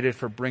celebrated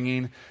for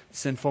bringing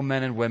sinful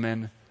men and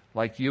women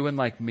like you and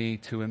like me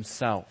to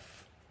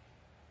himself.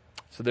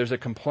 So there's a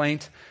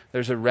complaint,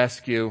 there's a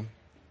rescue,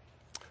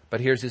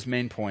 but here's his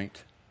main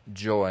point: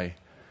 joy.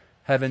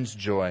 Heaven's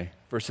joy.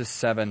 Verses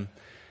 7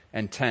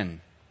 and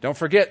 10. Don't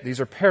forget, these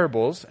are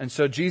parables. And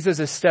so Jesus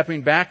is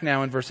stepping back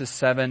now in verses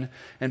 7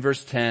 and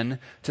verse 10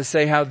 to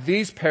say how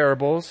these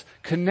parables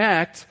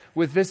connect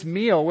with this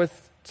meal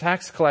with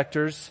tax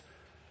collectors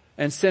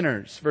and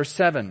sinners. Verse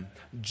 7.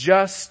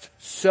 Just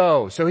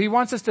so. So he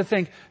wants us to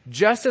think,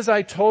 just as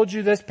I told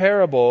you this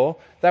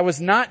parable, that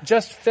was not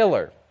just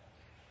filler.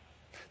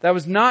 That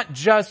was not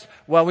just,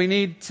 well, we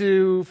need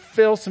to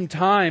fill some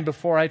time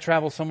before I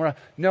travel somewhere else.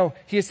 No,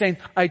 he is saying,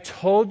 I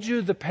told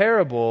you the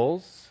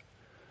parables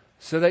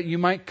so that you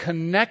might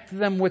connect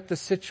them with the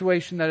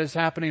situation that is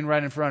happening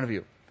right in front of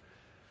you,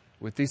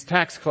 with these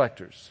tax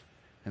collectors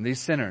and these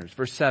sinners.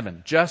 Verse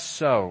 7, just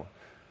so,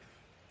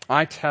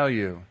 I tell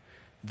you,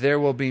 there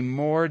will be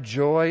more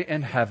joy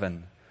in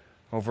heaven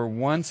over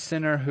one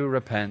sinner who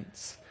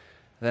repents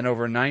than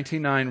over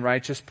 99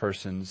 righteous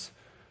persons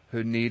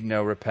who need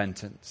no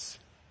repentance.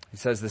 He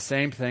says the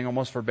same thing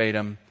almost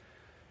verbatim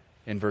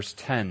in verse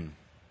 10.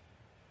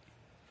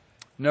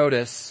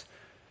 Notice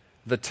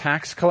the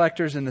tax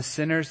collectors and the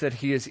sinners that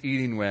he is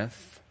eating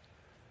with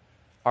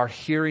are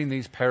hearing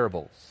these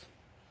parables.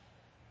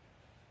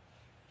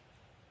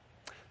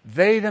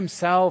 They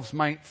themselves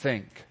might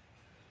think,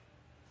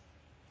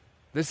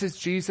 this is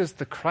Jesus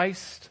the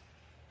Christ.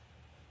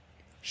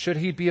 Should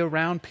he be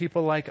around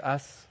people like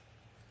us?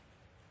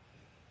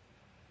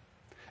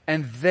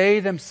 And they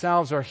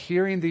themselves are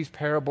hearing these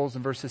parables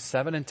in verses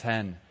 7 and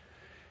 10.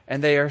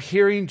 And they are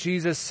hearing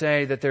Jesus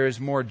say that there is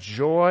more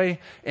joy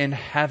in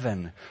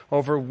heaven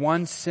over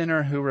one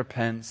sinner who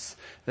repents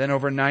than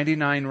over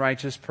 99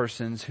 righteous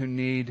persons who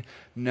need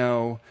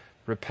no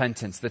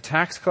repentance. The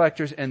tax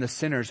collectors and the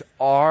sinners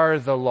are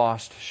the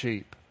lost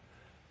sheep,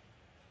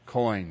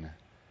 coin,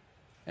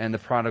 and the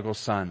prodigal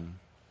son.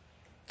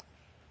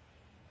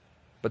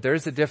 But there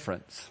is a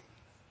difference.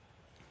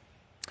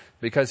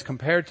 Because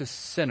compared to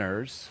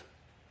sinners,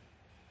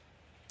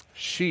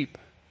 sheep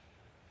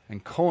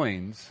and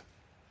coins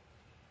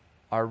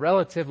are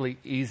relatively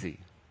easy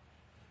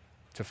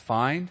to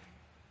find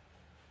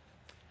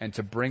and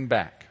to bring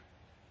back.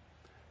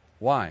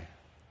 Why?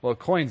 Well, a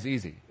coin's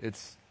easy.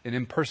 It's an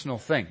impersonal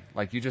thing.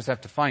 Like, you just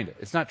have to find it.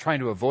 It's not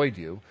trying to avoid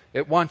you.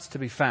 It wants to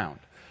be found.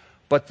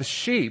 But the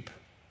sheep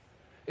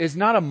is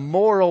not a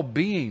moral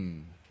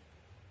being.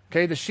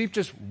 Okay, the sheep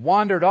just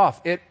wandered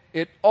off.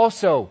 It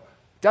also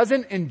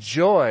doesn't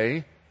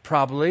enjoy,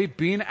 probably,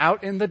 being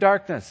out in the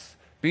darkness,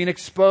 being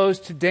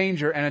exposed to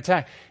danger and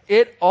attack.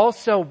 It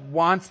also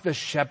wants the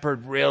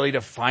shepherd really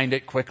to find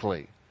it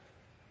quickly.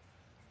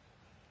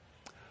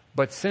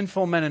 But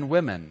sinful men and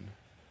women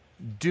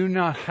do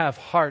not have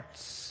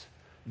hearts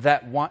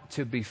that want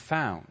to be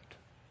found.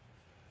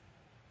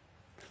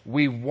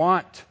 We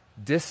want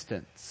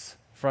distance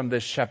from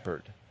this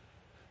shepherd.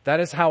 That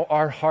is how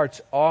our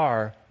hearts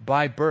are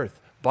by birth,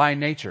 by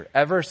nature.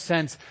 Ever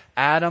since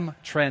Adam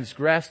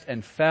transgressed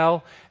and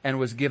fell and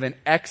was given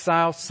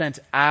exile, sent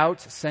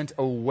out, sent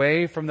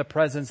away from the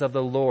presence of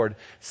the Lord,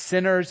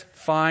 sinners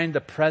find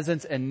the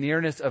presence and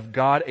nearness of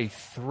God a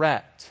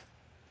threat,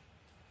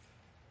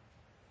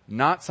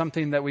 not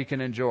something that we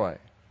can enjoy.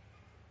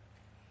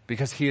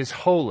 Because he is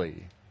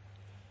holy,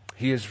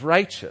 he is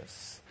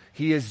righteous,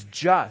 he is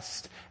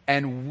just,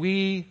 and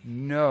we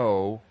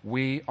know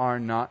we are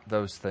not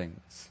those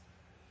things.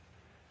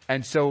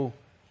 And so,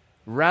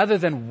 rather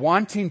than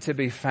wanting to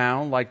be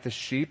found like the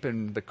sheep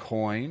and the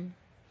coin,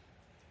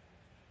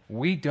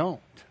 we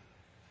don't.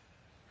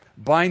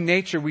 By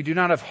nature, we do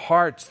not have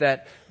hearts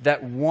that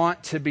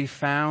want to be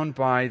found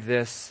by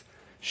this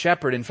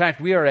shepherd. In fact,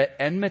 we are at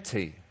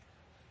enmity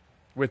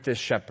with this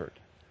shepherd.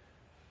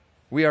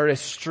 We are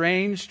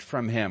estranged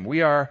from him.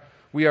 We are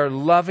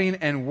loving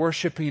and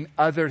worshiping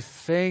other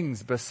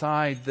things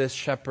beside this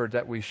shepherd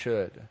that we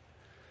should.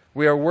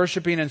 We are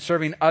worshiping and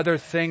serving other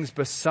things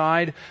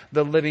beside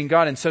the living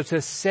God. And so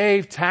to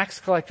save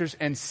tax collectors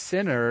and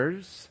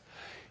sinners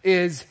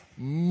is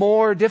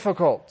more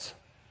difficult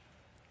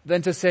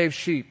than to save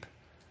sheep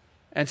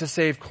and to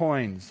save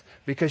coins,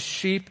 because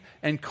sheep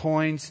and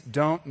coins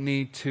don't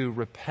need to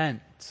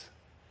repent.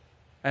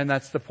 And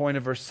that's the point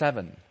of verse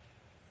 7.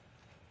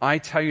 I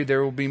tell you,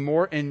 there will be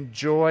more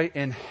joy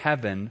in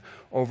heaven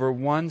over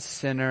one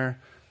sinner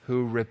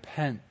who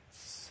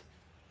repents.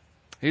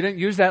 He didn't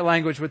use that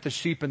language with the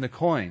sheep and the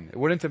coin. It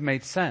wouldn't have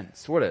made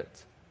sense, would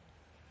it?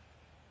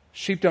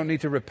 Sheep don't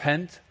need to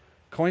repent.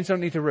 Coins don't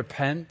need to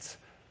repent.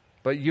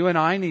 But you and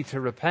I need to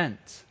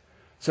repent.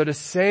 So to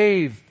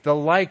save the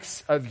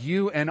likes of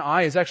you and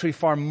I is actually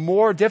far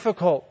more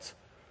difficult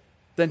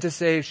than to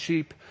save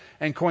sheep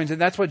and coins. And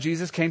that's what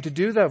Jesus came to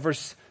do, though.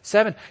 Verse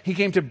 7, he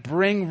came to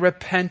bring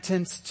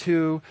repentance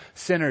to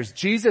sinners.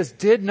 Jesus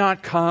did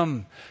not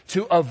come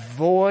to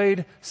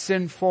avoid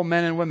sinful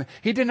men and women.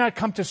 He did not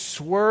come to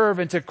swerve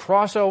and to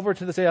cross over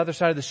to the other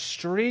side of the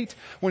street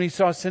when he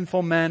saw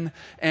sinful men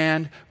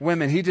and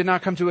women. He did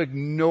not come to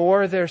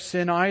ignore their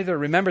sin either.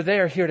 Remember, they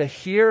are here to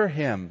hear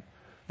him.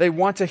 They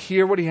want to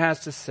hear what he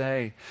has to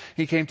say.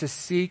 He came to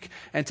seek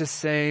and to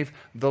save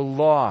the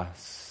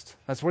lost.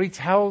 That's what he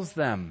tells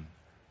them.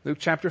 Luke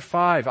chapter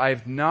 5, I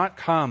have not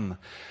come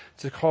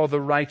to call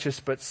the righteous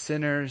but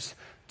sinners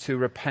to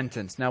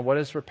repentance. Now, what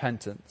is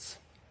repentance?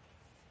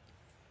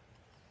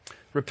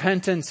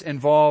 Repentance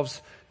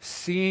involves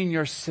seeing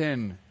your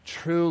sin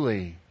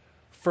truly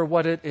for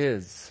what it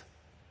is.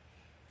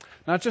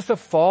 Not just the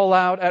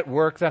fallout at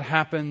work that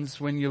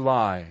happens when you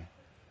lie.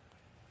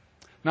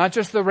 Not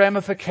just the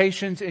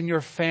ramifications in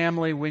your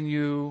family when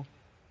you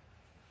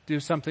do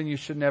something you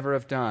should never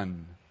have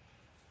done.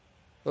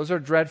 Those are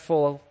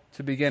dreadful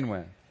to begin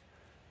with.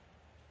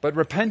 But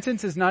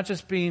repentance is not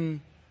just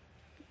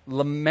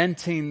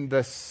lamenting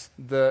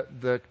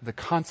the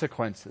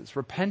consequences.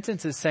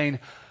 Repentance is saying,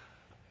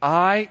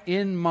 I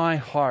in my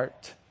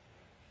heart,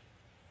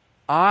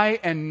 I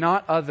and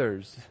not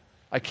others.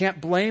 I can't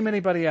blame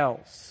anybody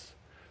else.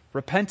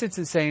 Repentance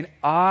is saying,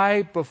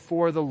 I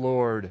before the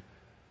Lord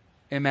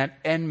am at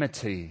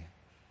enmity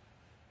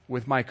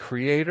with my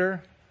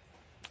Creator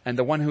and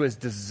the one who has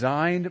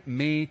designed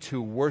me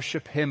to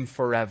worship Him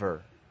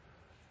forever.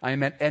 I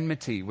am at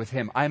enmity with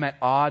Him. I'm at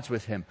odds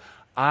with Him.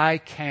 I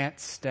can't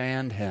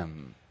stand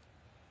Him.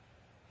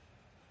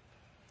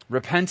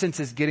 Repentance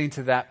is getting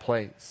to that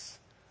place.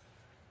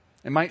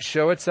 It might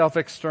show itself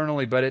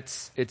externally, but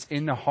it's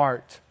in the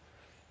heart.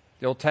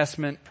 The Old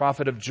Testament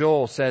prophet of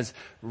Joel says,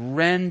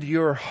 "Rend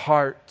your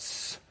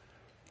hearts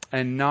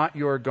and not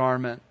your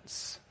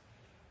garments."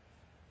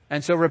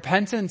 And so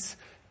repentance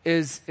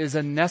is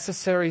a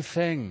necessary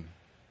thing.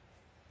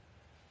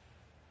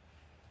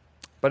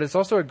 But it's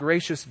also a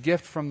gracious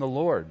gift from the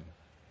Lord.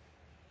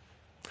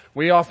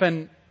 We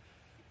often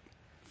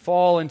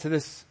fall into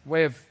this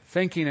way of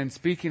thinking and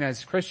speaking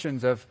as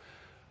Christians of,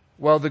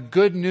 well, the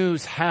good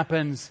news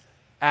happens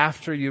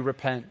after you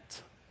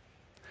repent.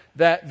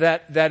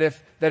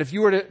 If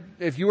you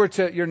were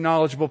to, you're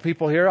knowledgeable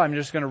people here, I'm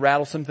just going to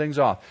rattle some things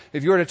off.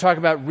 If you were to talk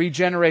about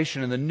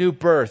regeneration and the new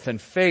birth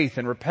and faith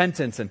and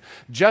repentance and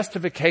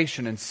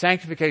justification and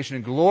sanctification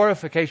and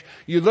glorification,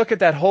 you look at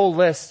that whole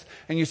list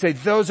and you say,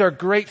 those are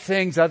great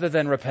things other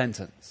than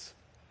repentance.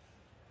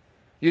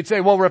 You'd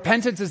say, well,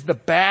 repentance is the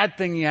bad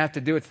thing you have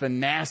to do. It's the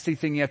nasty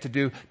thing you have to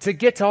do to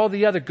get to all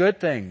the other good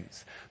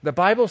things. The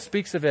Bible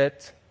speaks of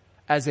it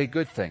as a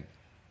good thing.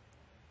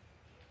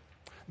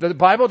 The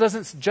Bible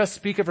doesn't just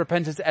speak of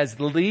repentance as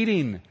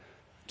leading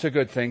to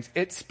good things.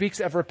 It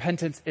speaks of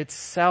repentance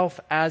itself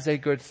as a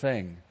good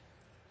thing.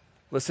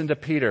 Listen to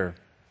Peter.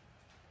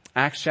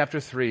 Acts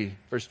chapter 3,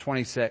 verse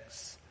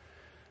 26.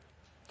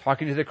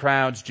 Talking to the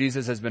crowds,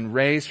 Jesus has been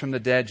raised from the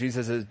dead.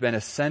 Jesus has been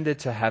ascended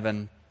to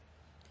heaven.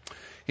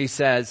 He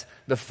says,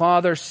 the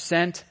Father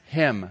sent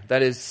Him,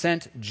 that is,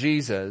 sent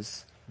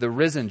Jesus, the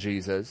risen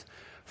Jesus,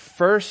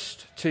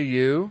 first to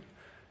you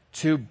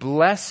to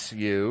bless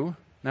you.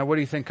 Now, what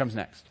do you think comes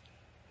next?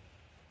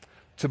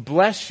 To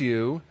bless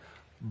you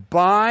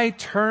by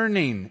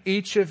turning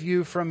each of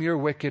you from your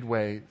wicked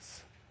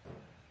ways.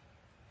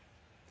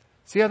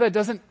 See how that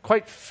doesn't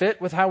quite fit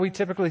with how we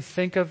typically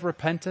think of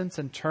repentance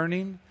and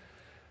turning?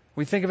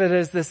 We think of it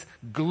as this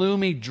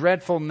gloomy,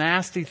 dreadful,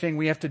 nasty thing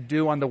we have to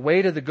do on the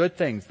way to the good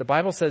things. The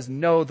Bible says,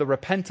 no, the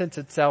repentance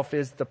itself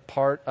is the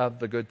part of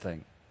the good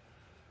thing.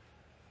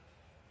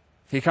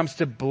 He comes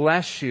to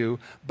bless you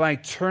by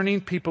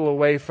turning people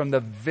away from the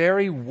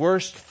very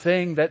worst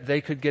thing that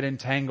they could get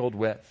entangled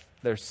with,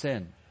 their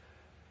sin.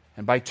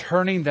 And by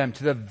turning them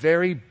to the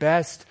very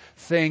best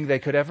thing they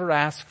could ever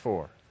ask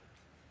for,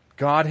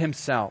 God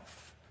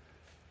Himself.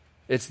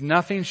 It's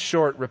nothing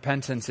short,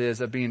 repentance is,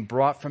 of being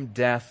brought from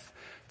death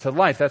to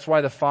life. That's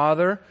why the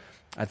Father,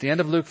 at the end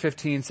of Luke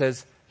 15,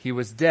 says He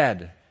was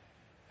dead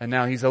and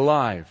now He's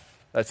alive.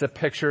 That's a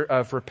picture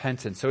of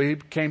repentance. So He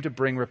came to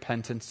bring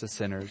repentance to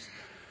sinners.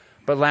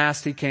 But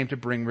last, He came to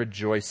bring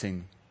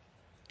rejoicing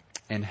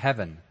in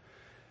heaven.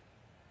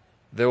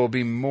 There will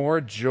be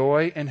more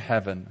joy in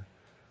heaven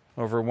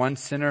over one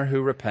sinner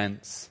who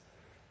repents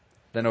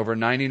than over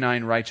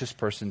 99 righteous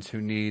persons who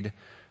need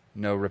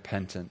no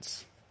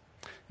repentance.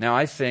 Now,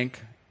 I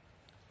think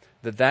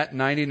that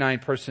 99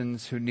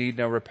 persons who need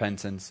no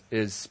repentance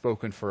is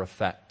spoken for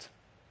effect.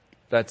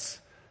 That's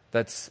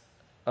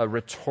a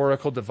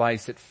rhetorical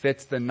device. It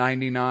fits the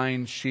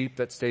 99 sheep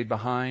that stayed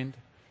behind.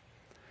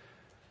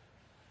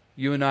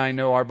 You and I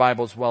know our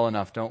Bibles well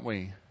enough, don't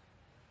we?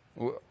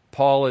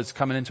 Paul is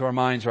coming into our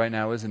minds right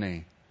now, isn't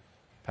he?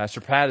 Pastor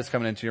Pat is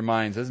coming into your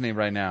minds, isn't he,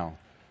 right now?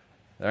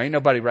 There ain't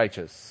nobody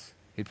righteous.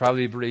 He'd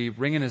probably be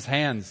wringing his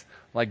hands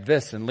like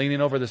this and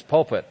leaning over this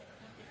pulpit.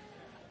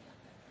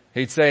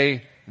 He'd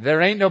say,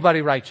 there ain't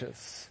nobody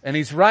righteous. And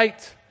he's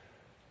right.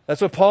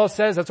 That's what Paul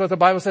says. That's what the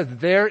Bible says.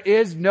 There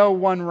is no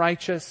one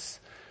righteous.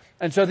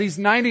 And so these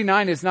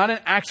 99 is not an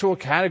actual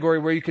category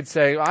where you could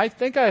say, I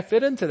think I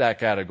fit into that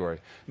category.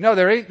 No,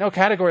 there ain't no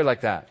category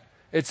like that.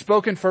 It's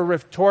spoken for a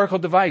rhetorical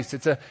device.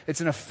 It's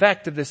an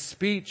effect of this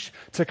speech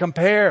to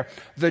compare.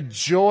 The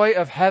joy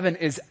of heaven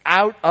is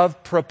out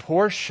of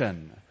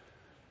proportion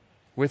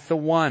with the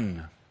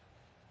one.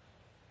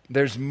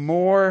 There's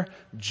more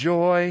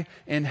joy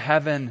in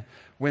heaven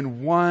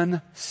when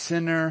one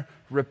sinner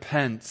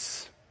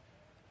repents.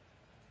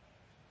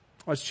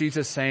 What's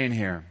Jesus saying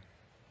here?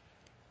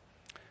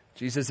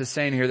 Jesus is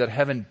saying here that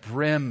heaven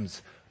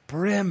brims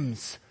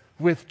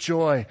with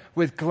joy,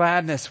 with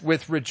gladness,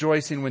 with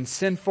rejoicing when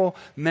sinful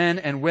men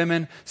and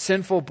women,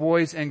 sinful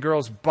boys and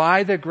girls,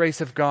 by the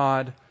grace of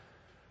God,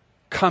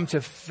 come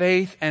to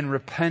faith and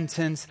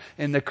repentance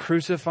in the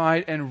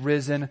crucified and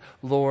risen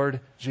Lord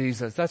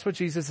Jesus. That's what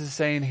Jesus is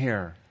saying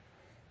here.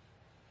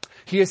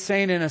 He is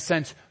saying, in a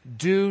sense,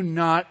 do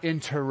not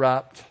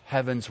interrupt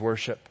heaven's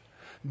worship.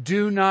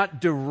 Do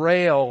not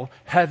derail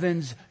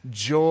heaven's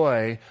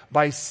joy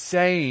by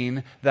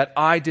saying that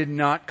I did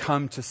not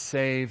come to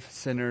save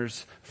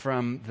sinners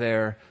from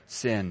their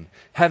sin.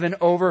 Heaven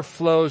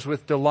overflows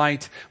with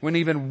delight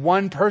when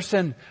one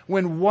person,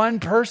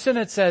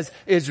 it says,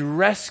 is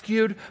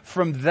rescued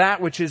from that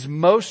which is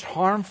most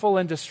harmful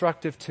and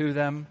destructive to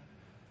them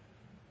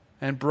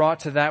and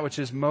brought to that which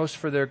is most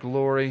for their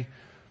glory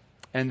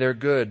and they're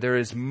good. There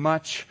is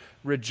much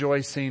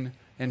rejoicing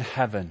in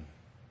heaven.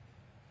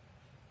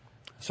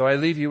 So I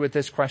leave you with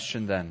this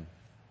question then.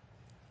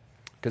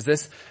 Because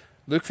this,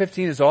 Luke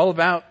 15 is all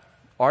about,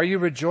 are you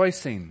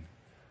rejoicing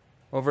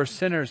over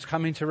sinners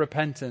coming to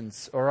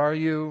repentance? Or are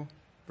you,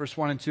 verse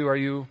 1 and 2, are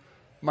you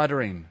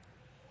muttering,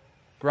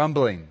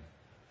 grumbling,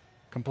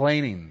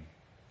 complaining?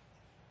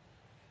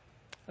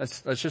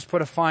 Let's just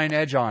put a fine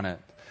edge on it.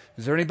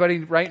 Is there anybody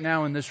right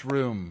now in this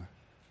room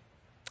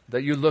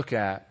that you look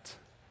at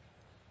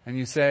and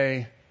you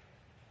say,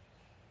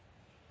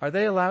 are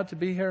they allowed to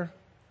be here?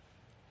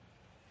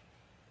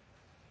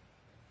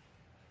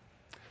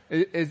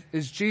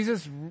 Is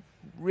Jesus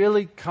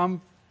really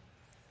come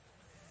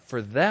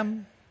for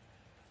them?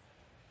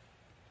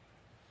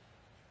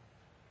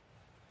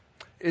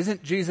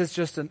 Isn't Jesus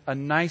just a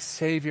nice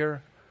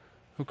Savior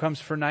who comes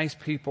for nice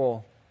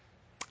people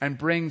and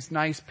brings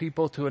nice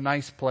people to a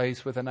nice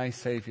place with a nice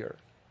Savior?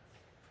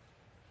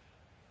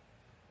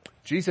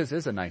 Jesus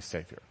is a nice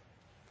Savior,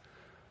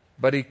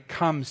 but He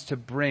comes to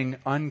bring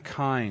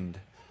unkind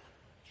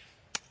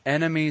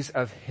enemies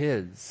of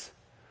His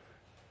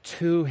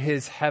to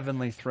His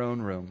heavenly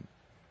throne room.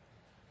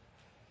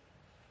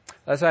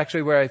 That's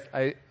actually where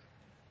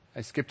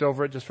I skipped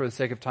over it just for the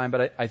sake of time,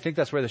 but I think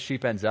that's where the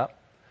sheep ends up.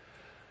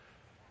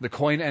 The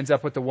coin ends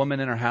up with the woman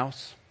in her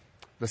house.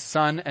 The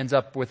son ends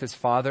up with his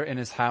father in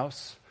his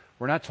house.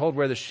 We're not told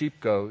where the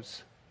sheep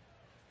goes.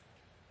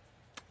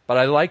 But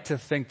I like to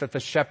think that the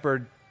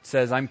shepherd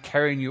says, I'm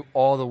carrying you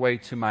all the way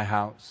to my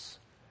house,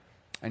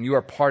 and you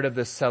are part of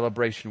this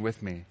celebration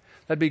with me.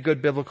 That'd be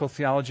good biblical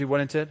theology,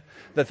 wouldn't it?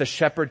 That the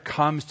shepherd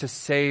comes to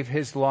save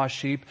his lost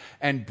sheep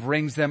and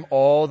brings them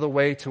all the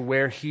way to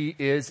where he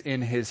is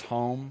in his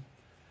home.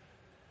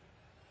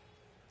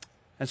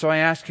 And so I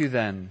ask you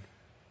then,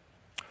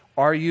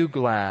 are you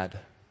glad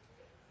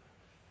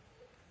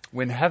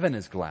when heaven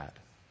is glad?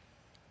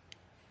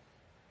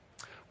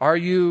 Are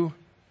you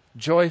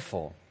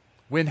joyful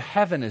when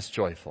heaven is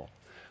joyful?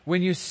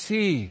 When you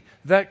see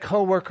that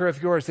coworker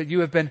of yours that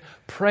you have been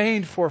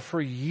praying for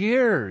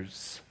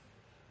years,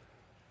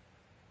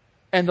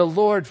 and the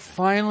Lord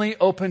finally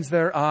opens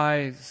their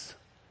eyes.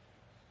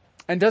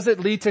 And does it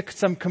lead to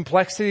some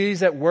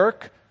complexities at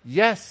work?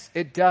 Yes,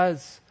 it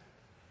does.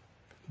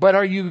 But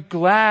are you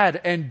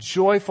glad and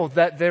joyful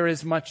that there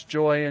is much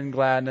joy and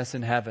gladness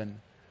in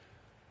heaven?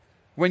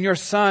 When your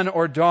son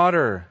or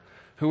daughter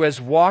who has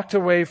walked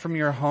away from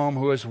your home,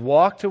 who has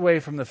walked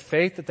away from the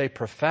faith that they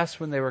professed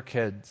when they were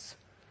kids,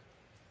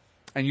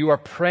 and you are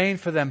praying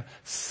for them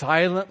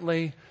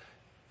silently,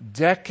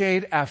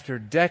 decade after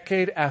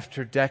decade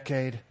after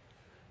decade,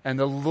 and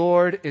the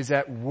Lord is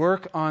at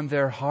work on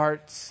their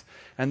hearts,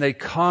 and they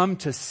come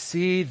to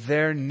see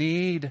their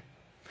need.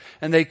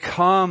 And they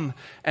come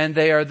and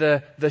they are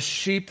the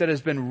sheep that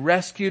has been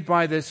rescued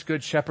by this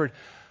good shepherd.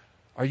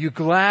 Are you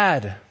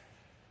glad?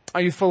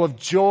 Are you full of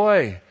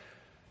joy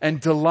and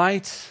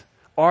delight?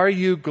 Are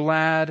you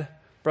glad,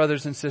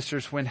 brothers and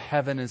sisters, when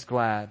heaven is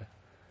glad?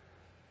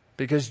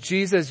 Because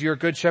Jesus, your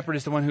good shepherd,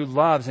 is the one who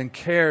loves and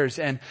cares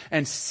and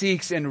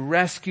seeks and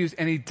rescues,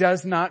 and He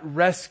does not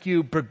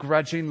rescue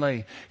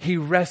begrudgingly. He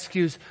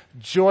rescues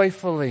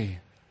joyfully.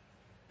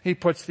 He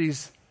puts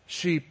these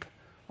sheep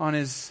on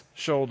His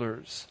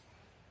shoulders.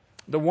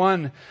 The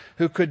one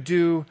who could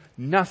do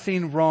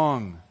nothing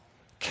wrong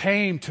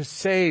came to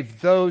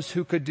save those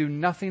who could do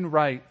nothing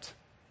right.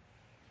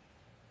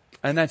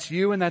 And that's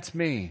you and that's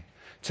me,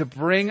 to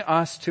bring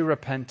us to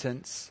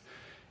repentance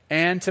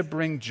and to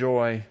bring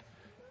joy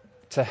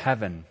to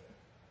heaven.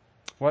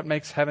 What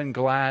makes heaven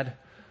glad?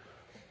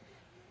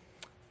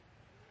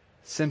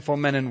 Sinful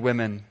men and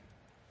women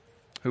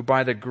who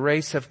by the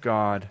grace of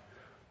God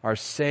are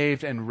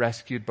saved and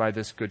rescued by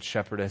this good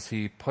shepherd as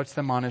He puts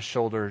them on His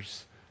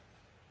shoulders,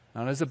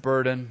 not as a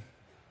burden,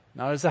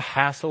 not as a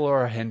hassle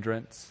or a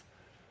hindrance,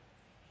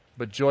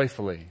 but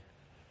joyfully.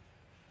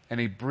 And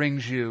He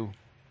brings you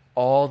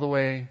all the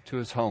way to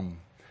His home.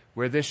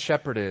 Where this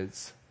shepherd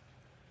is,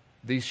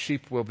 these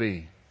sheep will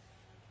be.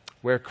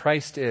 Where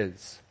Christ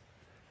is,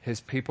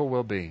 His people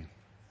will be,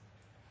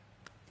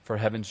 for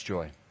heaven's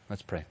joy.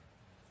 Let's pray.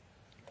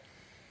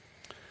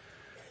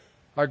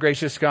 Our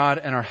gracious God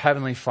and our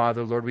Heavenly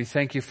Father, Lord, we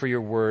thank You for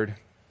Your word.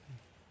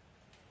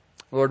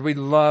 Lord, we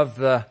love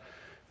the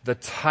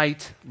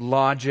tight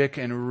logic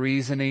and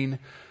reasoning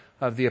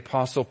of the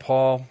Apostle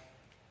Paul.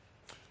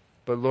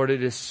 But Lord,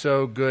 it is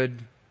so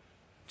good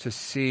to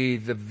see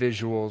the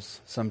visuals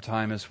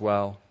sometime as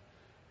well.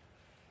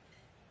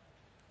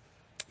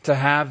 To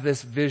have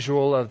this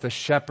visual of the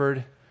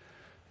shepherd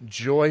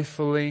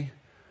joyfully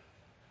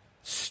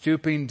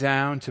stooping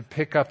down to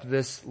pick up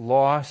this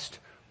lost,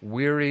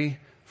 weary,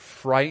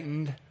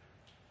 frightened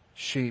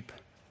sheep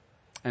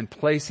and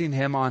placing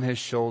him on his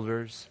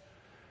shoulders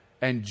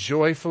and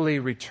joyfully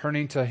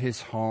returning to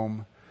his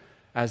home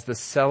as the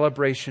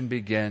celebration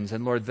begins.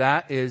 And Lord,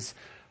 that is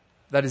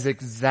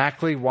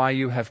exactly why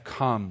You have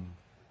come.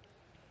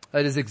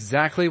 That is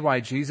exactly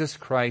why Jesus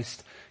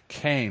Christ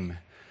came,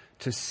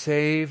 to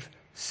save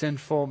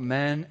sinful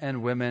men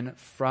and women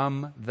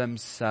from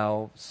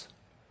themselves,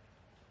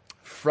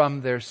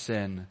 from their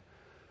sin.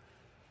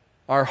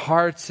 Our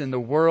hearts in the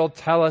world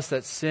tell us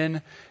that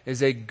sin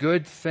is a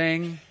good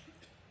thing.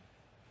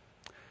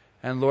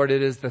 And Lord,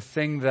 it is the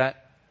thing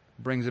that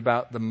brings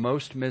about the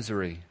most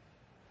misery.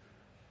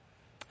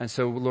 And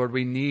so, Lord,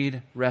 we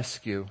need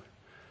rescue.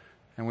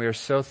 And we are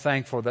so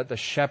thankful that the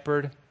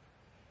shepherd,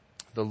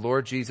 the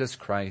Lord Jesus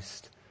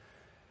Christ,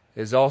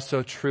 is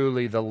also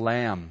truly the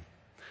Lamb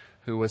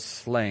who was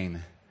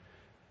slain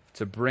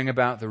to bring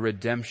about the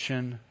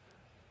redemption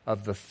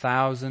of the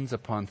thousands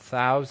upon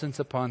thousands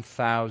upon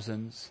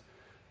thousands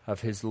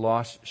of his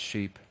lost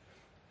sheep.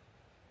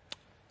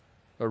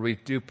 Lord, we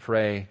do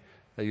pray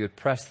that you would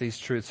press these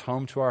truths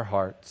home to our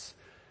hearts,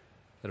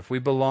 that if we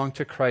belong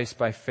to Christ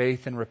by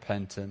faith and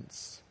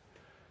repentance,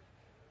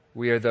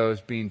 we are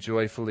those being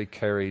joyfully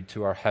carried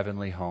to our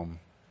heavenly home.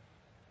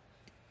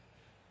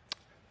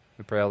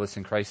 We pray all this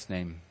in Christ's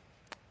name.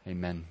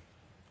 Amen.